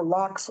scoping for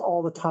locks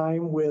all the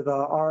time with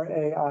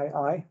RAII.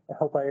 I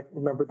hope I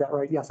remembered that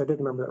right. Yes, I did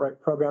remember that right.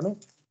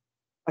 Programming.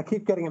 I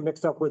keep getting it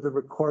mixed up with the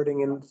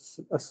Recording and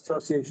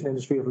Association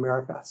Industry of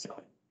America.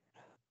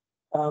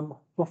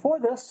 Before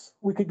this,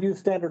 we could use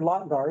standard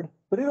lock guard,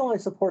 but it only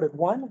supported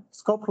one.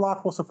 Scoped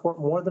lock will support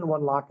more than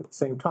one lock at the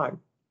same time.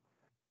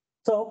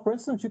 So for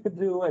instance, you could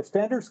do a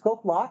standard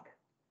scoped lock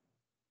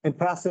and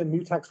pass in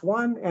mutex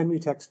 1 and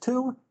mutex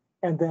 2,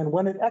 and then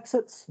when it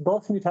exits,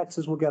 both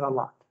mutexes will get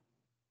unlocked.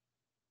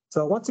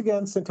 So once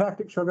again,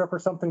 syntactic sugar for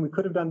something we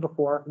could have done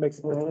before makes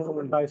it a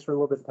little nicer, a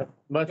little bit.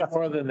 Much Yes.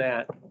 more than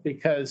that,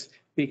 because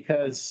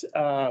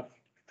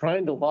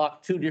trying to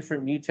lock two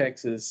different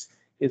mutexes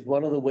is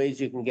one of the ways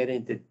you can get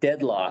into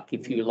deadlock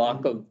if you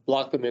lock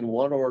them in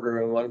one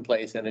order in one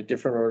place and a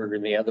different order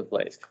in the other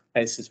place.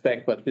 I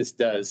suspect what this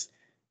does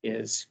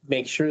is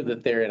make sure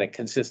that they're in a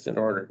consistent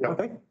order.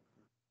 Okay.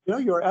 You know,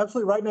 you're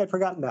absolutely right, and I'd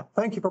forgotten that.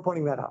 Thank you for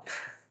pointing that out.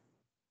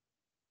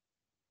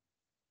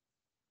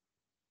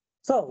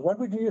 So when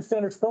would you use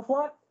standard scope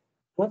lock?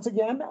 Once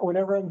again,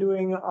 whenever I'm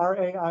doing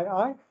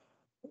RAII,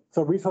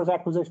 so resource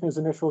acquisition is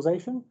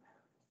initialization.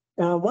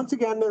 Once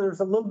again, there's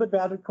a little bit of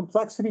added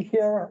complexity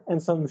here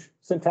and some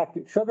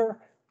syntactic sugar.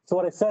 So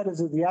what I said is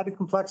the added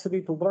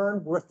complexity to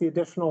learn worth the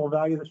additional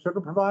value that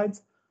sugar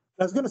provides.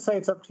 I was going to say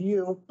it's up to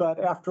you, but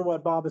after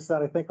what Bob has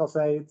said, I think I'll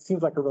say it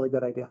seems like a really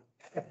good idea.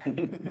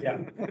 Yeah.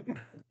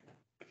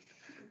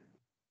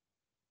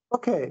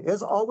 Okay,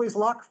 is always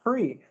lock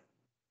free.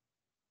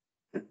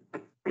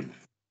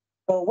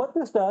 So what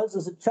this does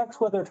is it checks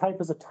whether a type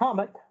is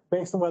atomic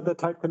based on whether the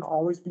type can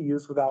always be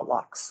used without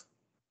locks.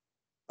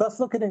 Let's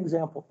look at an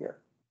example here.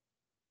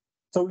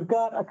 So we've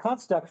got a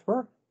const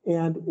expr,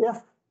 and if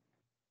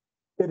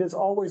it is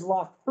always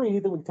lock free,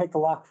 then we take the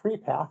lock free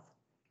path.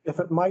 If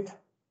it might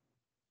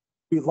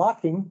be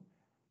locking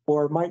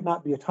or might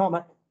not be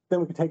atomic,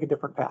 then we can take a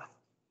different path.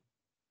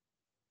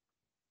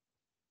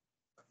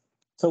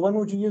 So when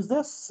would you use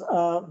this?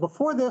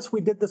 Before this,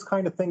 we did this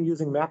kind of thing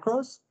using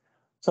macros.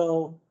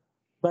 So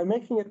by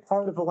making it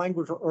part of the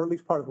language, or at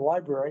least part of the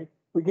library,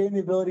 we gain the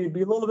ability to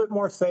be a little bit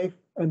more safe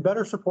and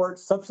better support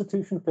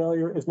substitution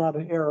failure is not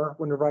an error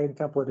when you're writing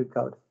templated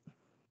code.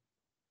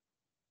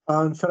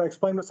 Should I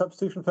explain what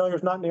substitution failure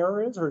is not an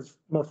error is, or does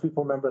most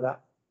people remember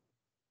that?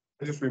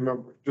 I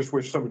just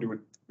wish somebody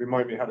would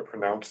remind me how to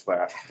pronounce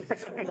that.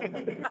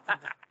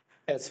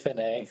 It's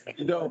Finney.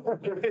 No.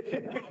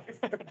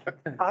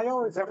 I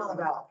always have it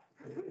out.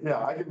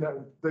 Yeah, I can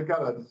never, they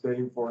got a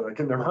name for it. I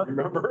can never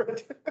remember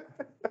it.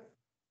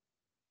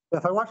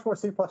 If I watch more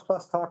C++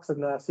 talks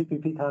and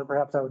CPP time,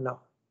 perhaps I would know.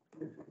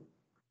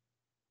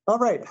 All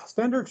right,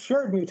 standard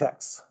shared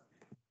mutex.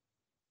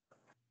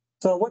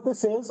 So what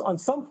this is, on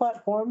some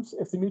platforms,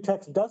 if the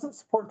mutex doesn't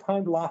support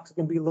timed locks, it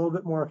can be a little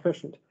bit more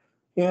efficient.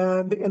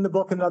 And in the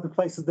book and other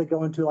places, they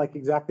go into like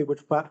exactly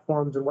which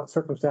platforms and what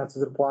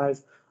circumstances it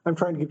applies. I'm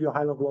trying to give you a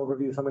high-level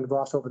overview, so I'm going to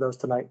gloss over those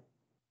tonight.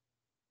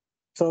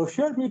 So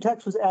shared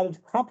mutex was added to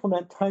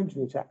complement timed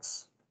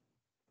mutex.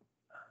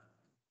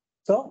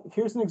 So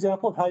here's an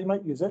example of how you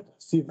might use it.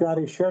 So you've got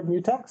a shared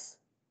mutex,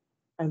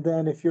 and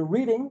then if you're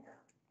reading,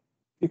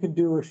 you can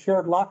do a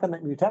shared lock on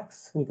that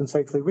mutex, and you can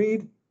safely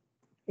read.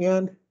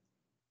 And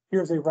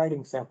here's a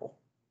writing sample.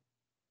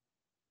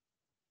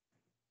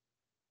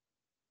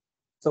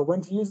 So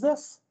when to use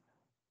this?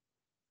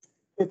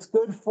 It's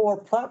good for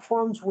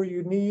platforms where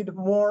you need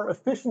more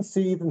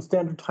efficiency than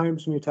standard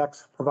times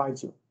mutex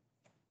provides you.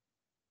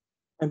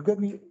 And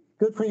good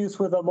for use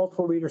with a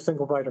multiple reader,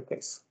 single writer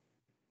case.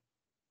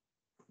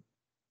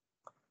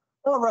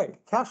 All right,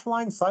 cache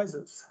line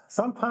sizes.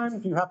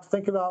 Sometimes you have to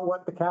think about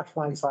what the cache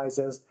line size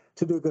is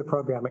to do good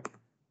programming.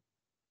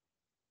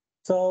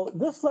 So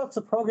this lets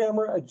a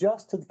programmer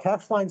adjust to the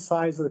cache line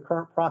size of the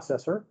current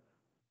processor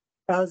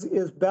as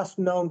is best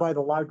known by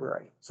the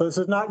library. So this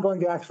is not going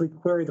to actually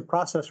query the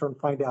processor and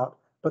find out,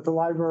 but the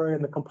library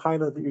and the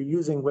compiler that you're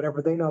using,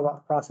 whatever they know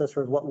about the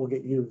processor is what will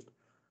get used.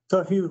 So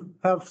if you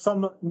have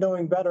some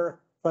knowing better,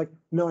 like,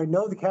 no, I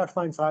know the cache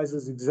line size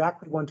is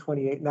exactly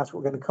 128 and that's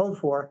what we're going to code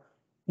for,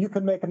 you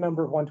can make a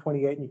number of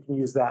 128 and you can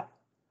use that.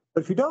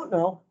 But if you don't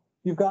know,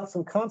 you've got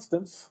some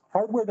constants,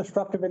 hardware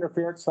destructive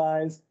interference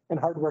size and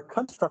hardware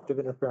constructive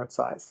interference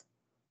size.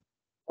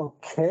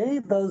 Okay,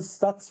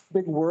 that's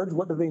big words.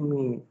 What do they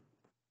mean?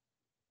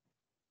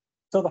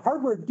 So the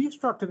hardware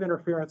destructive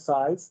interference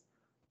size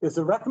is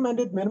the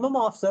recommended minimum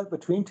offset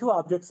between two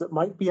objects that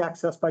might be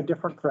accessed by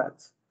different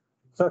threads.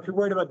 So if you're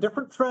worried about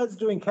different threads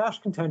doing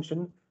cache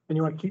contention and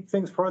you want to keep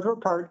things further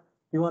apart,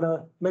 you want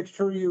to make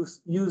sure you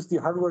use the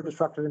hardware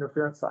destructive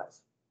interference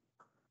size.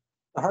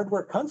 The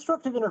hardware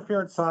constructive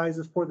interference size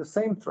is for the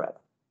same thread.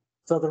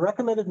 So the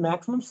recommended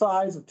maximum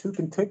size of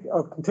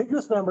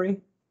contiguous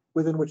memory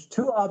within which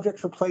two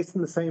objects are placed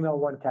in the same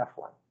L1 cache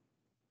line.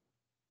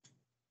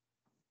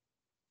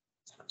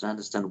 To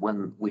understand,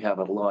 when we have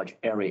a large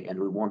array and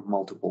we want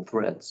multiple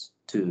threads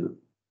to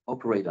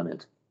operate on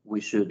it, we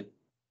should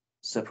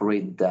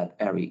separate that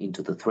array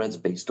into the threads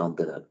based on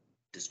the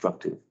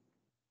destructive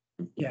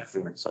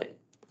interference side.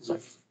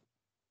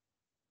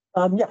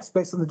 Yes,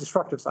 based on the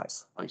destructive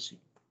size. I see.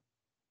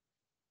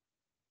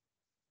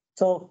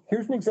 So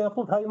here's an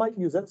example of how you might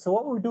use it. So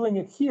what we're doing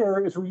it here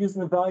is we're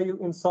using the value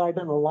inside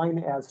an align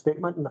as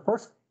statement in the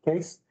first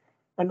case.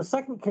 And the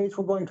second case,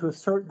 we're going to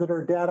assert that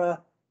our data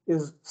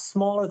is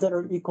smaller than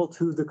or equal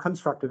to the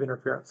constructive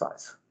interference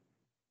size.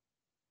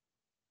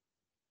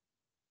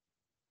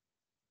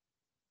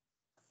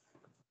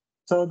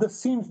 So this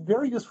seems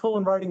very useful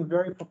in writing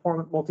very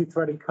performant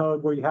multi-threaded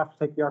code where you have to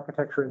take the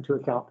architecture into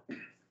account.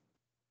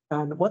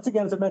 And once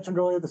again, as I mentioned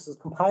earlier, this is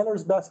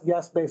compiler's best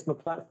guess based on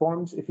the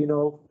platforms. If you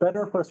know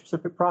better for a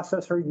specific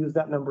processor, use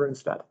that number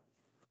instead.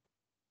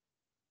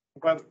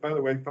 By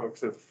the way,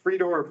 folks, if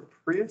Fedor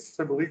Prius,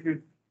 I believe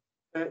you,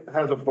 it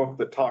has a book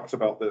that talks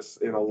about this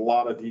in a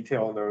lot of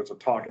detail, and there was a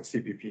talk at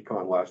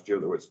CPPCon last year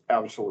that was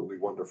absolutely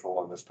wonderful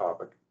on this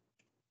topic.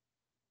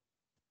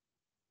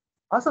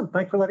 Awesome,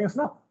 thanks for letting us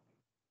know.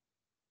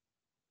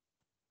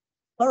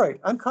 All right,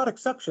 uncaught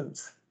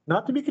exceptions.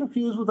 Not to be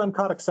confused with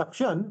uncaught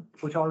exception,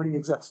 which already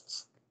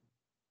exists.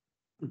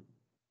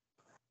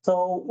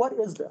 So what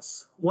is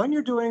this? When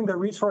you're doing the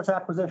resource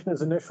acquisition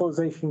as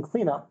initialization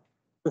cleanup,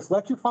 this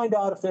lets you find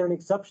out if there are any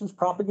exceptions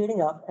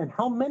propagating up and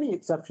how many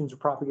exceptions are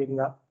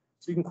propagating up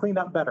so you can clean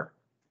up better.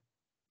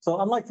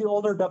 So unlike the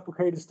older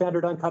deprecated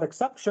standard uncaught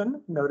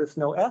exception, notice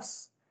no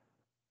S,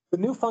 the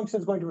new function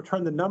is going to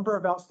return the number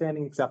of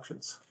outstanding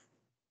exceptions.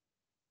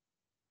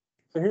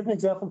 So here's an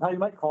example of how you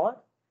might call it.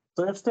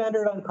 So if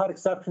standard uncaught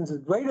exceptions is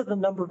greater than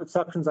the number of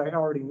exceptions I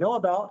already know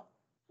about,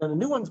 then a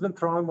new one's been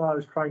thrown while I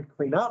was trying to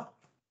clean up.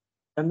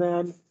 And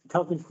then it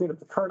tells me to clean up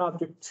the current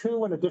object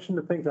too, in addition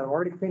to things I'm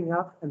already cleaning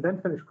up, and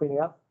then finish cleaning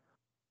up.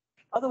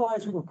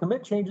 Otherwise, we can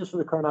commit changes for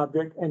the current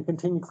object and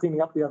continue cleaning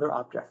up the other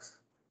objects.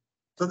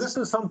 So this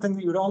is something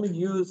that you would only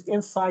use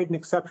inside an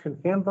exception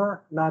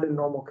handler, not in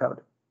normal code.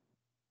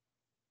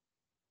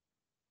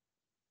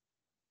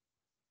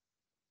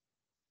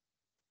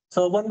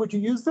 So when would you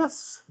use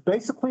this?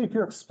 Basically, if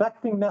you're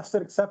expecting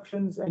nested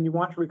exceptions and you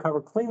want to recover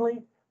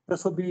cleanly,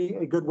 this will be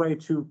a good way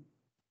to,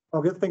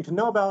 a good thing to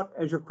know about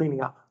as you're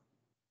cleaning up.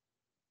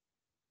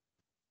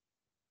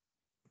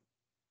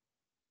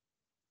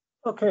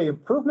 Okay,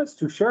 improvements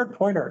to shared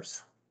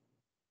pointers.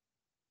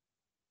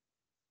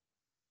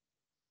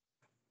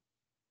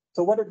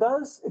 So what it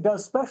does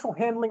special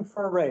handling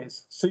for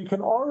arrays. So you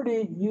can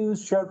already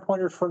use shared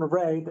pointers for an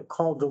array that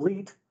called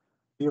delete,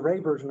 the array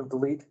version of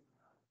delete.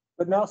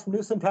 But now some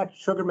new syntactic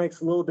sugar makes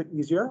it a little bit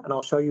easier, and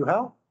I'll show you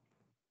how.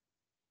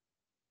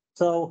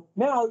 So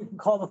now you can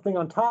call the thing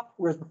on top,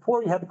 whereas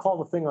before you had to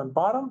call the thing on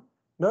bottom.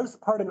 Notice the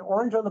part in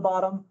orange on the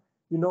bottom,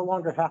 you no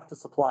longer have to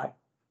supply.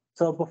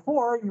 So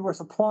before you were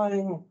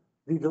supplying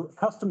the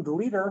custom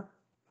deleter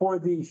for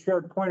the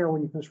shared pointer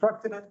when you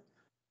constructed it,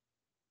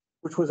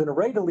 which was an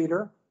array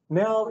deleter.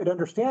 Now it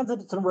understands that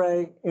it's an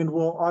array and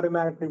will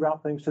automatically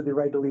route things to the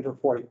array deleter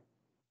for you.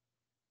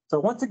 So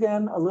once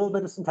again, a little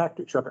bit of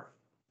syntactic sugar.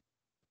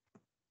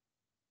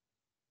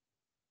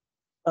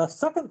 A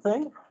second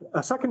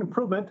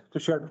improvement to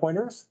shared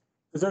pointers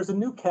is there's a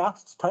new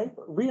cast type,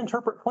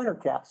 reinterpret pointer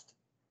cast.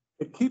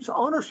 It keeps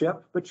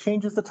ownership, but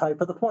changes the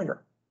type of the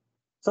pointer.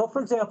 So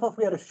for example, if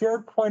we had a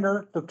shared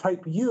pointer of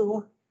type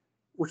U,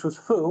 which was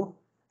foo,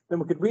 then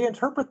we could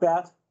reinterpret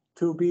that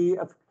to be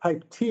of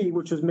type T,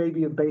 which is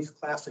maybe a base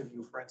class of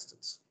U, for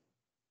instance.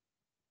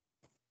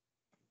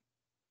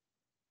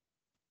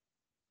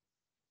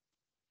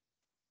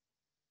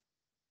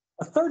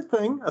 A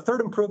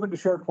third improvement to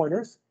shared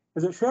pointers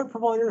is that shared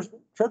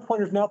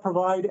pointers now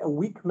provide a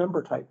weak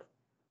member type.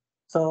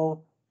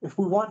 So if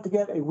we want to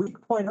get a weak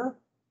pointer,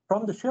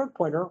 from the shared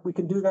pointer, we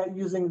can do that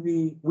using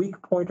the weak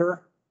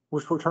pointer,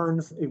 which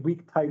returns a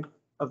weak type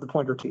of the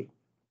pointer t.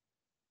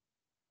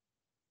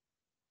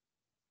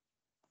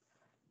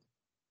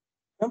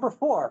 Number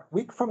 4,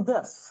 weak from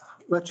this,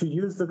 lets you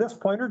use the this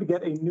pointer to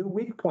get a new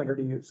weak pointer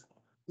to use.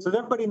 So does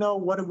everybody know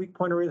what a weak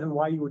pointer is and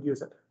why you would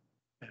use it?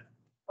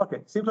 Okay,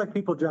 seems like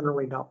people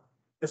generally know.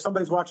 If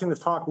somebody's watching this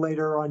talk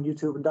later on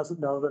YouTube and doesn't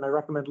know, then I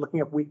recommend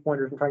looking up weak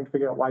pointers and trying to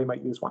figure out why you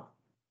might use one.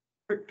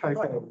 Quick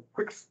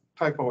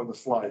typo in the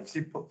slide,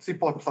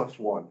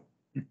 C++1.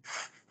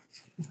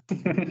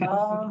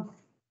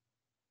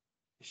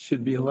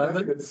 Should be I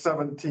think 11. it's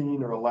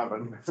 17 or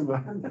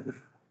 11.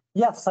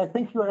 Yes, I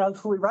think you are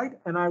absolutely right,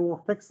 and I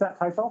will fix that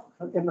typo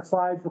in the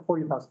slides before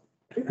you post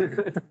it.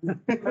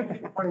 Thank you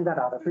for pointing that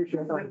out. I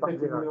appreciate that.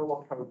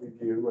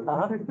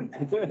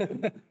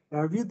 I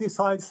reviewed these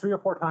slides 3 or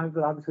 4 times,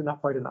 but obviously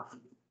not quite enough.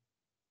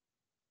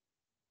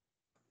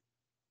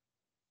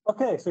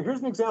 Okay, so here's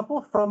an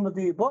example from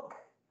the book.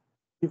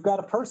 You've got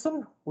a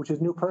person, which is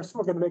new person.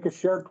 We're going to make a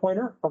shared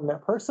pointer from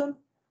that person.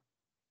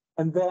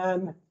 And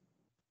then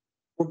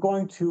we're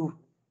going to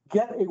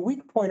get a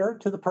weak pointer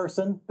to the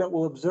person that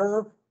will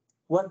observe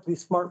what the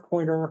smart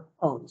pointer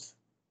owns.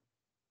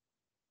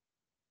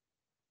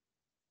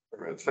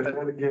 Say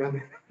that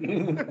again.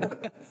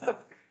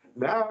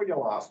 Now you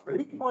lost me.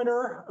 Weak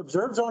pointer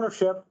observes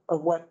ownership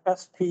of what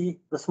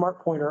SP, the smart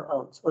pointer,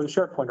 owns, or the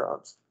shared pointer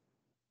owns.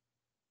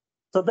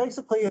 So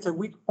basically, it's a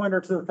weak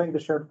pointer to the thing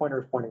the shared pointer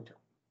is pointing to.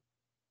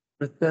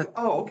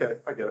 Oh, okay,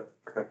 I get it.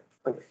 Okay.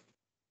 Thanks.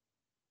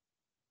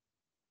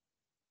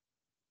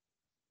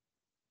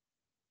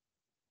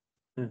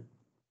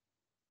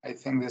 I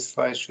think this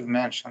slide should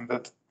mention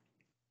that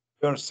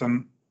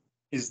person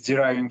is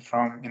deriving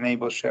from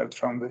enable shared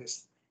from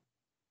this.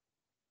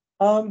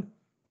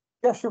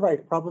 Yes, you're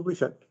right, probably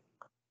should.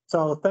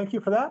 So thank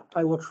you for that.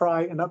 I will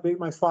try and update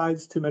my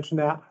slides to mention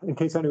that in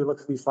case anybody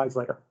looks at these slides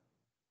later.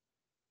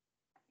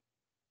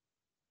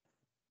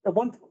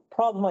 One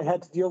problem I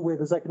had to deal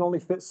with is I can only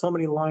fit so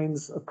many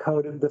lines of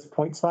code at this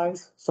point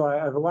size. So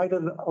I've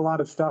highlighted a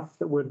lot of stuff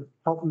that would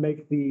help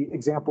make the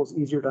examples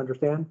easier to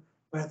understand.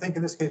 But I think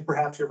in this case,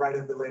 perhaps you're right,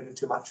 I've related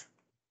too much.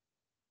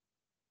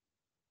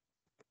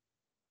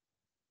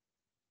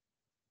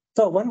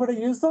 So when would I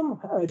use them?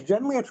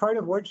 Generally, I try to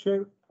avoid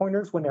shared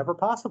pointers whenever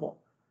possible.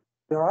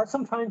 There are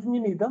some times when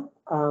you need them.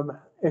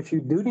 If you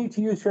do need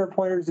to use shared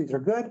pointers, these are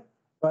good.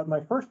 But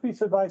my first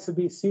piece of advice would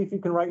be see if you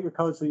can write your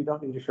code so you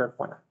don't need a shared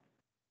pointer.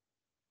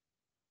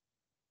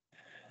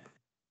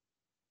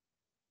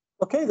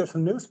 Okay, there's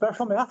some new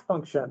special math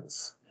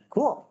functions.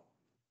 Cool.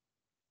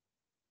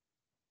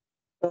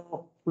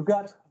 So we've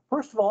got,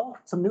 first of all,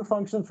 some new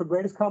functions for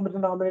greatest common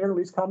denominator,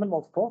 least common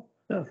multiple.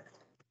 Yeah.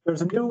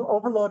 There's a new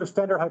overload of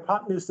standard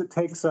hypotenuse that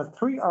takes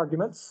 3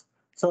 arguments.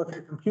 So if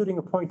you're computing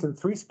a point in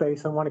 3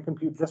 space and want to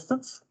compute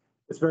distance,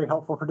 it's very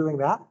helpful for doing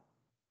that.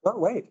 But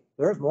wait,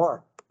 there's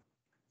more.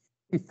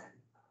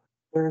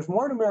 There's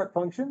more numeric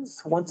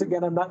functions. Once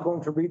again, I'm not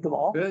going to read them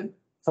all. Good.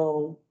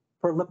 So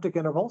for elliptic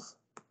intervals.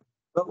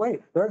 But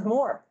wait, there's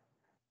more.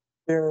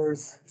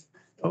 There's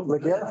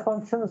Laguerre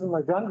functions and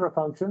Legendre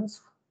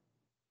functions,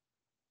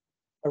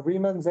 a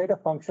Riemann zeta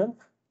function.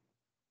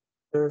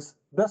 There's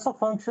Bessel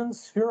functions,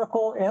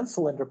 spherical and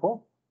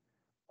cylindrical,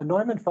 a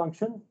Neumann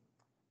function.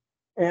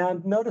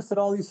 And notice that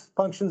all these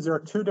functions, there are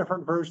 2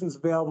 different versions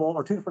available,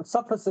 or 2 different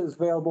subsets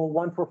available,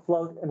 one for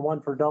float and one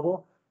for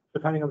double,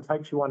 depending on the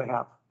types you want to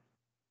have.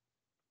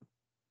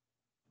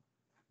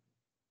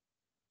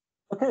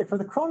 Okay, for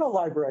the chrono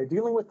library,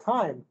 dealing with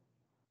time.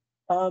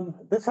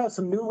 This has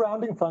some new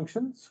rounding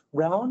functions,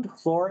 round,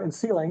 floor, and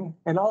ceiling,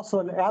 and also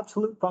an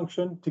absolute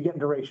function to get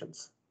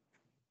durations.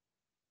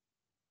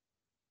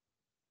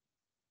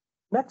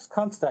 Next,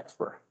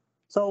 constexpr.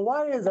 So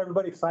why is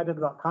everybody excited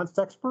about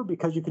constexpr?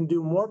 Because you can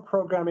do more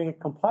programming at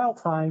compile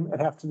time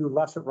and have to do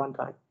less at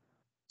runtime.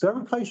 So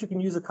every place you can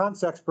use a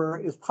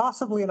constexpr is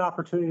possibly an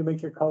opportunity to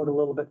make your code a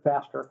little bit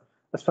faster,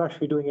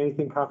 especially doing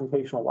anything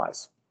computational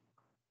wise.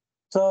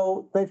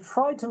 So they've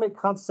tried to make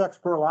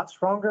constexpr a lot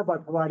stronger by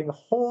providing a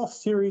whole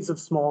series of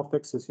small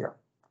fixes here.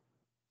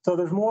 So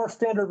there's more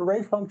standard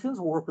array functions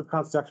will work with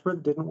constexpr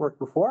that didn't work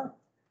before.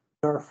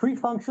 There are free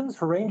functions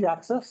for range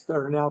access that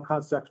are now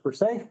constexpr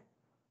safe.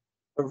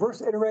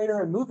 Reverse iterator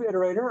and move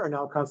iterator are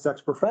now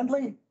constexpr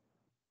friendly.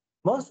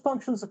 Most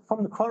functions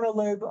from the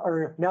chronolib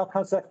are now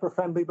constexpr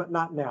friendly, but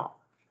not now.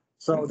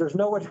 So there's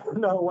no way to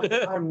know what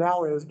time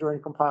now is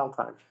during compile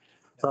time.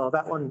 So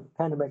that one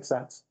kind of makes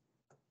sense.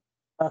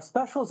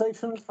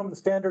 Specializations from the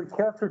standard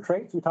character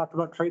traits, we talked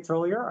about traits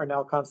earlier, are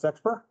now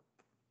constexpr.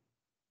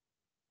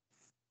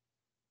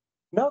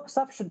 No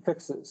exception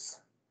fixes.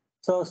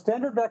 So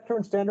standard vector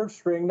and standard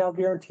string now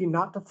guarantee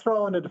not to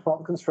throw in a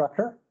default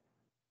constructor,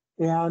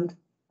 and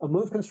a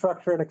move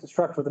constructor and a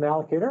constructor with an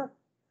allocator.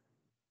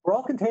 For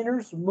all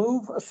containers,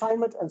 move,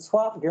 assignment, and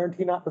swap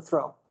guarantee not to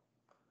throw.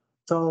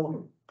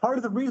 So part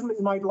of the reason that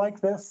you might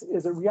like this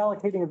is that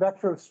reallocating a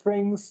vector of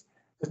strings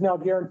is now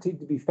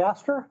guaranteed to be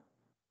faster.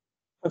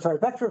 I'm sorry,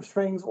 vector of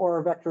strings or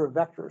a vector of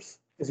vectors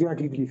is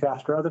guaranteed to be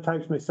faster. Other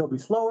types may still be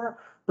slower,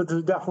 but this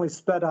has definitely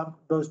sped up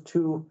those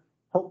two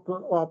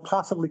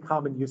possibly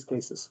common use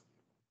cases.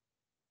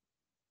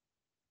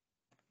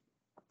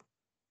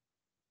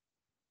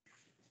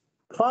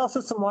 File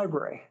system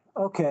library.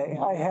 Okay,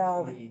 I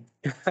have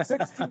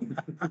 16,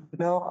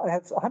 no, I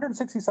have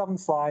 167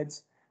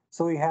 slides.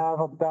 So we have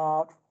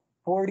about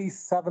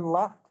 47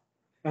 left,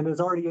 and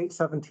there's already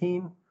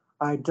 817.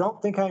 I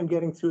don't think I'm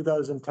getting through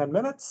those in 10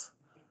 minutes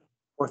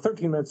or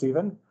 13 minutes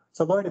even.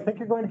 So Lloyd, I think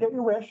you're going to get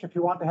your wish if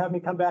you want to have me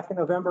come back in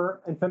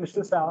November and finish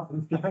this out.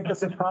 I think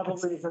this is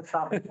probably a good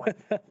stopping point.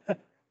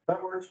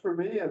 That works for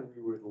me, and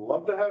we would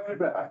love to have you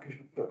back.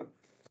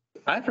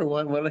 I, for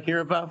one, want to hear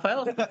about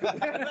files.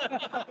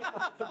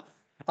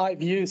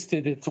 I've used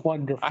it. It's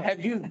wonderful. I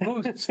have used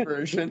Booth's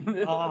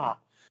version, Ah,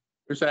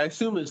 which I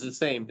assume is the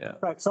same now.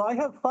 Right, so I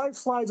have 5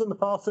 slides on the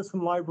file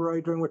system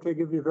library during which I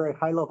give you a very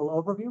high-level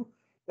overview.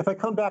 If I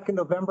come back in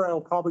November, I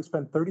will probably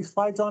spend 30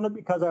 slides on it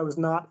because I was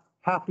not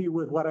happy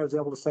with what I was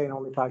able to say in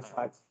only 5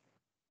 slides.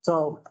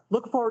 So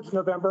look forward to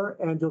November,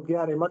 and you'll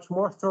get a much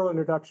more thorough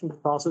introduction to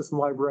the file system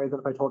library than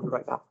if I told you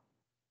right now.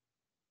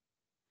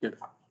 Good.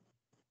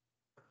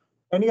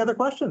 Any other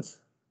questions?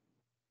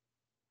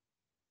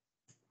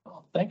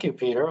 Thank you,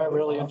 Peter. I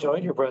really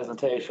enjoyed your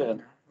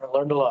presentation. I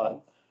learned a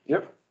lot.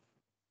 Yep.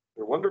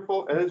 They're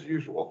wonderful as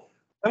usual.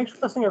 Thanks for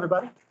listening,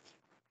 everybody.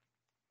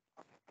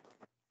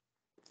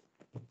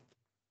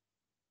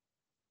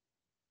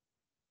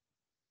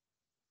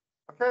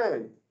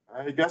 Okay,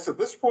 I guess at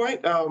this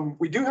point,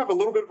 we do have a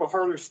little bit of a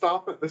harder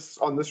stop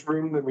on this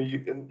room than we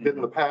did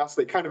in the past.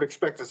 They kind of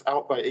expect us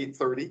out by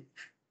 8:30.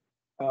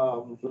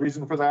 The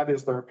reason for that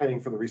is they're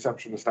paying for the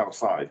receptionist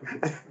outside.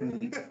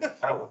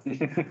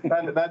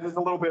 That is a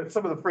little bit,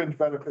 some of the fringe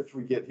benefits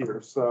we get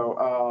here,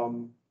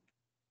 so,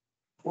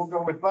 we'll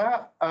go with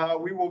that.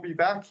 We will be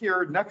back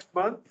here next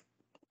month.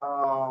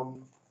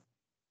 We'll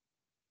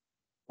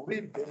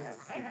be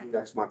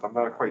next month. I'm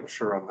not quite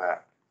sure on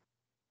that.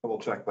 We'll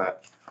check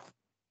that.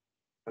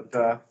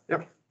 But,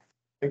 yep.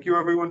 Thank you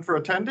everyone for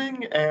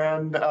attending.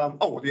 And,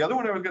 oh, the other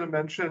one I was going to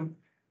mention,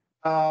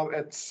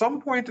 at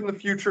some point in the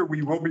future,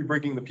 we will be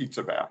bringing the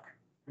pizza back.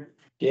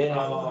 Yeah.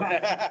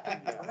 I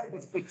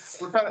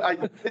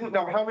didn't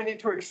know how many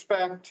to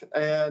expect,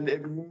 and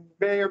it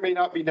may or may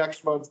not be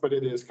next month, but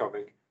it is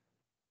coming.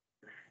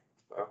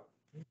 So.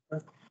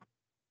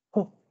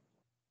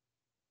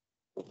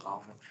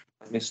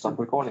 Let me stop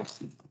recording.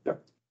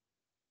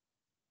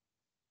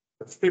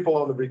 If people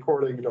on the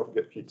recording don't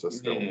get pizza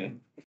still.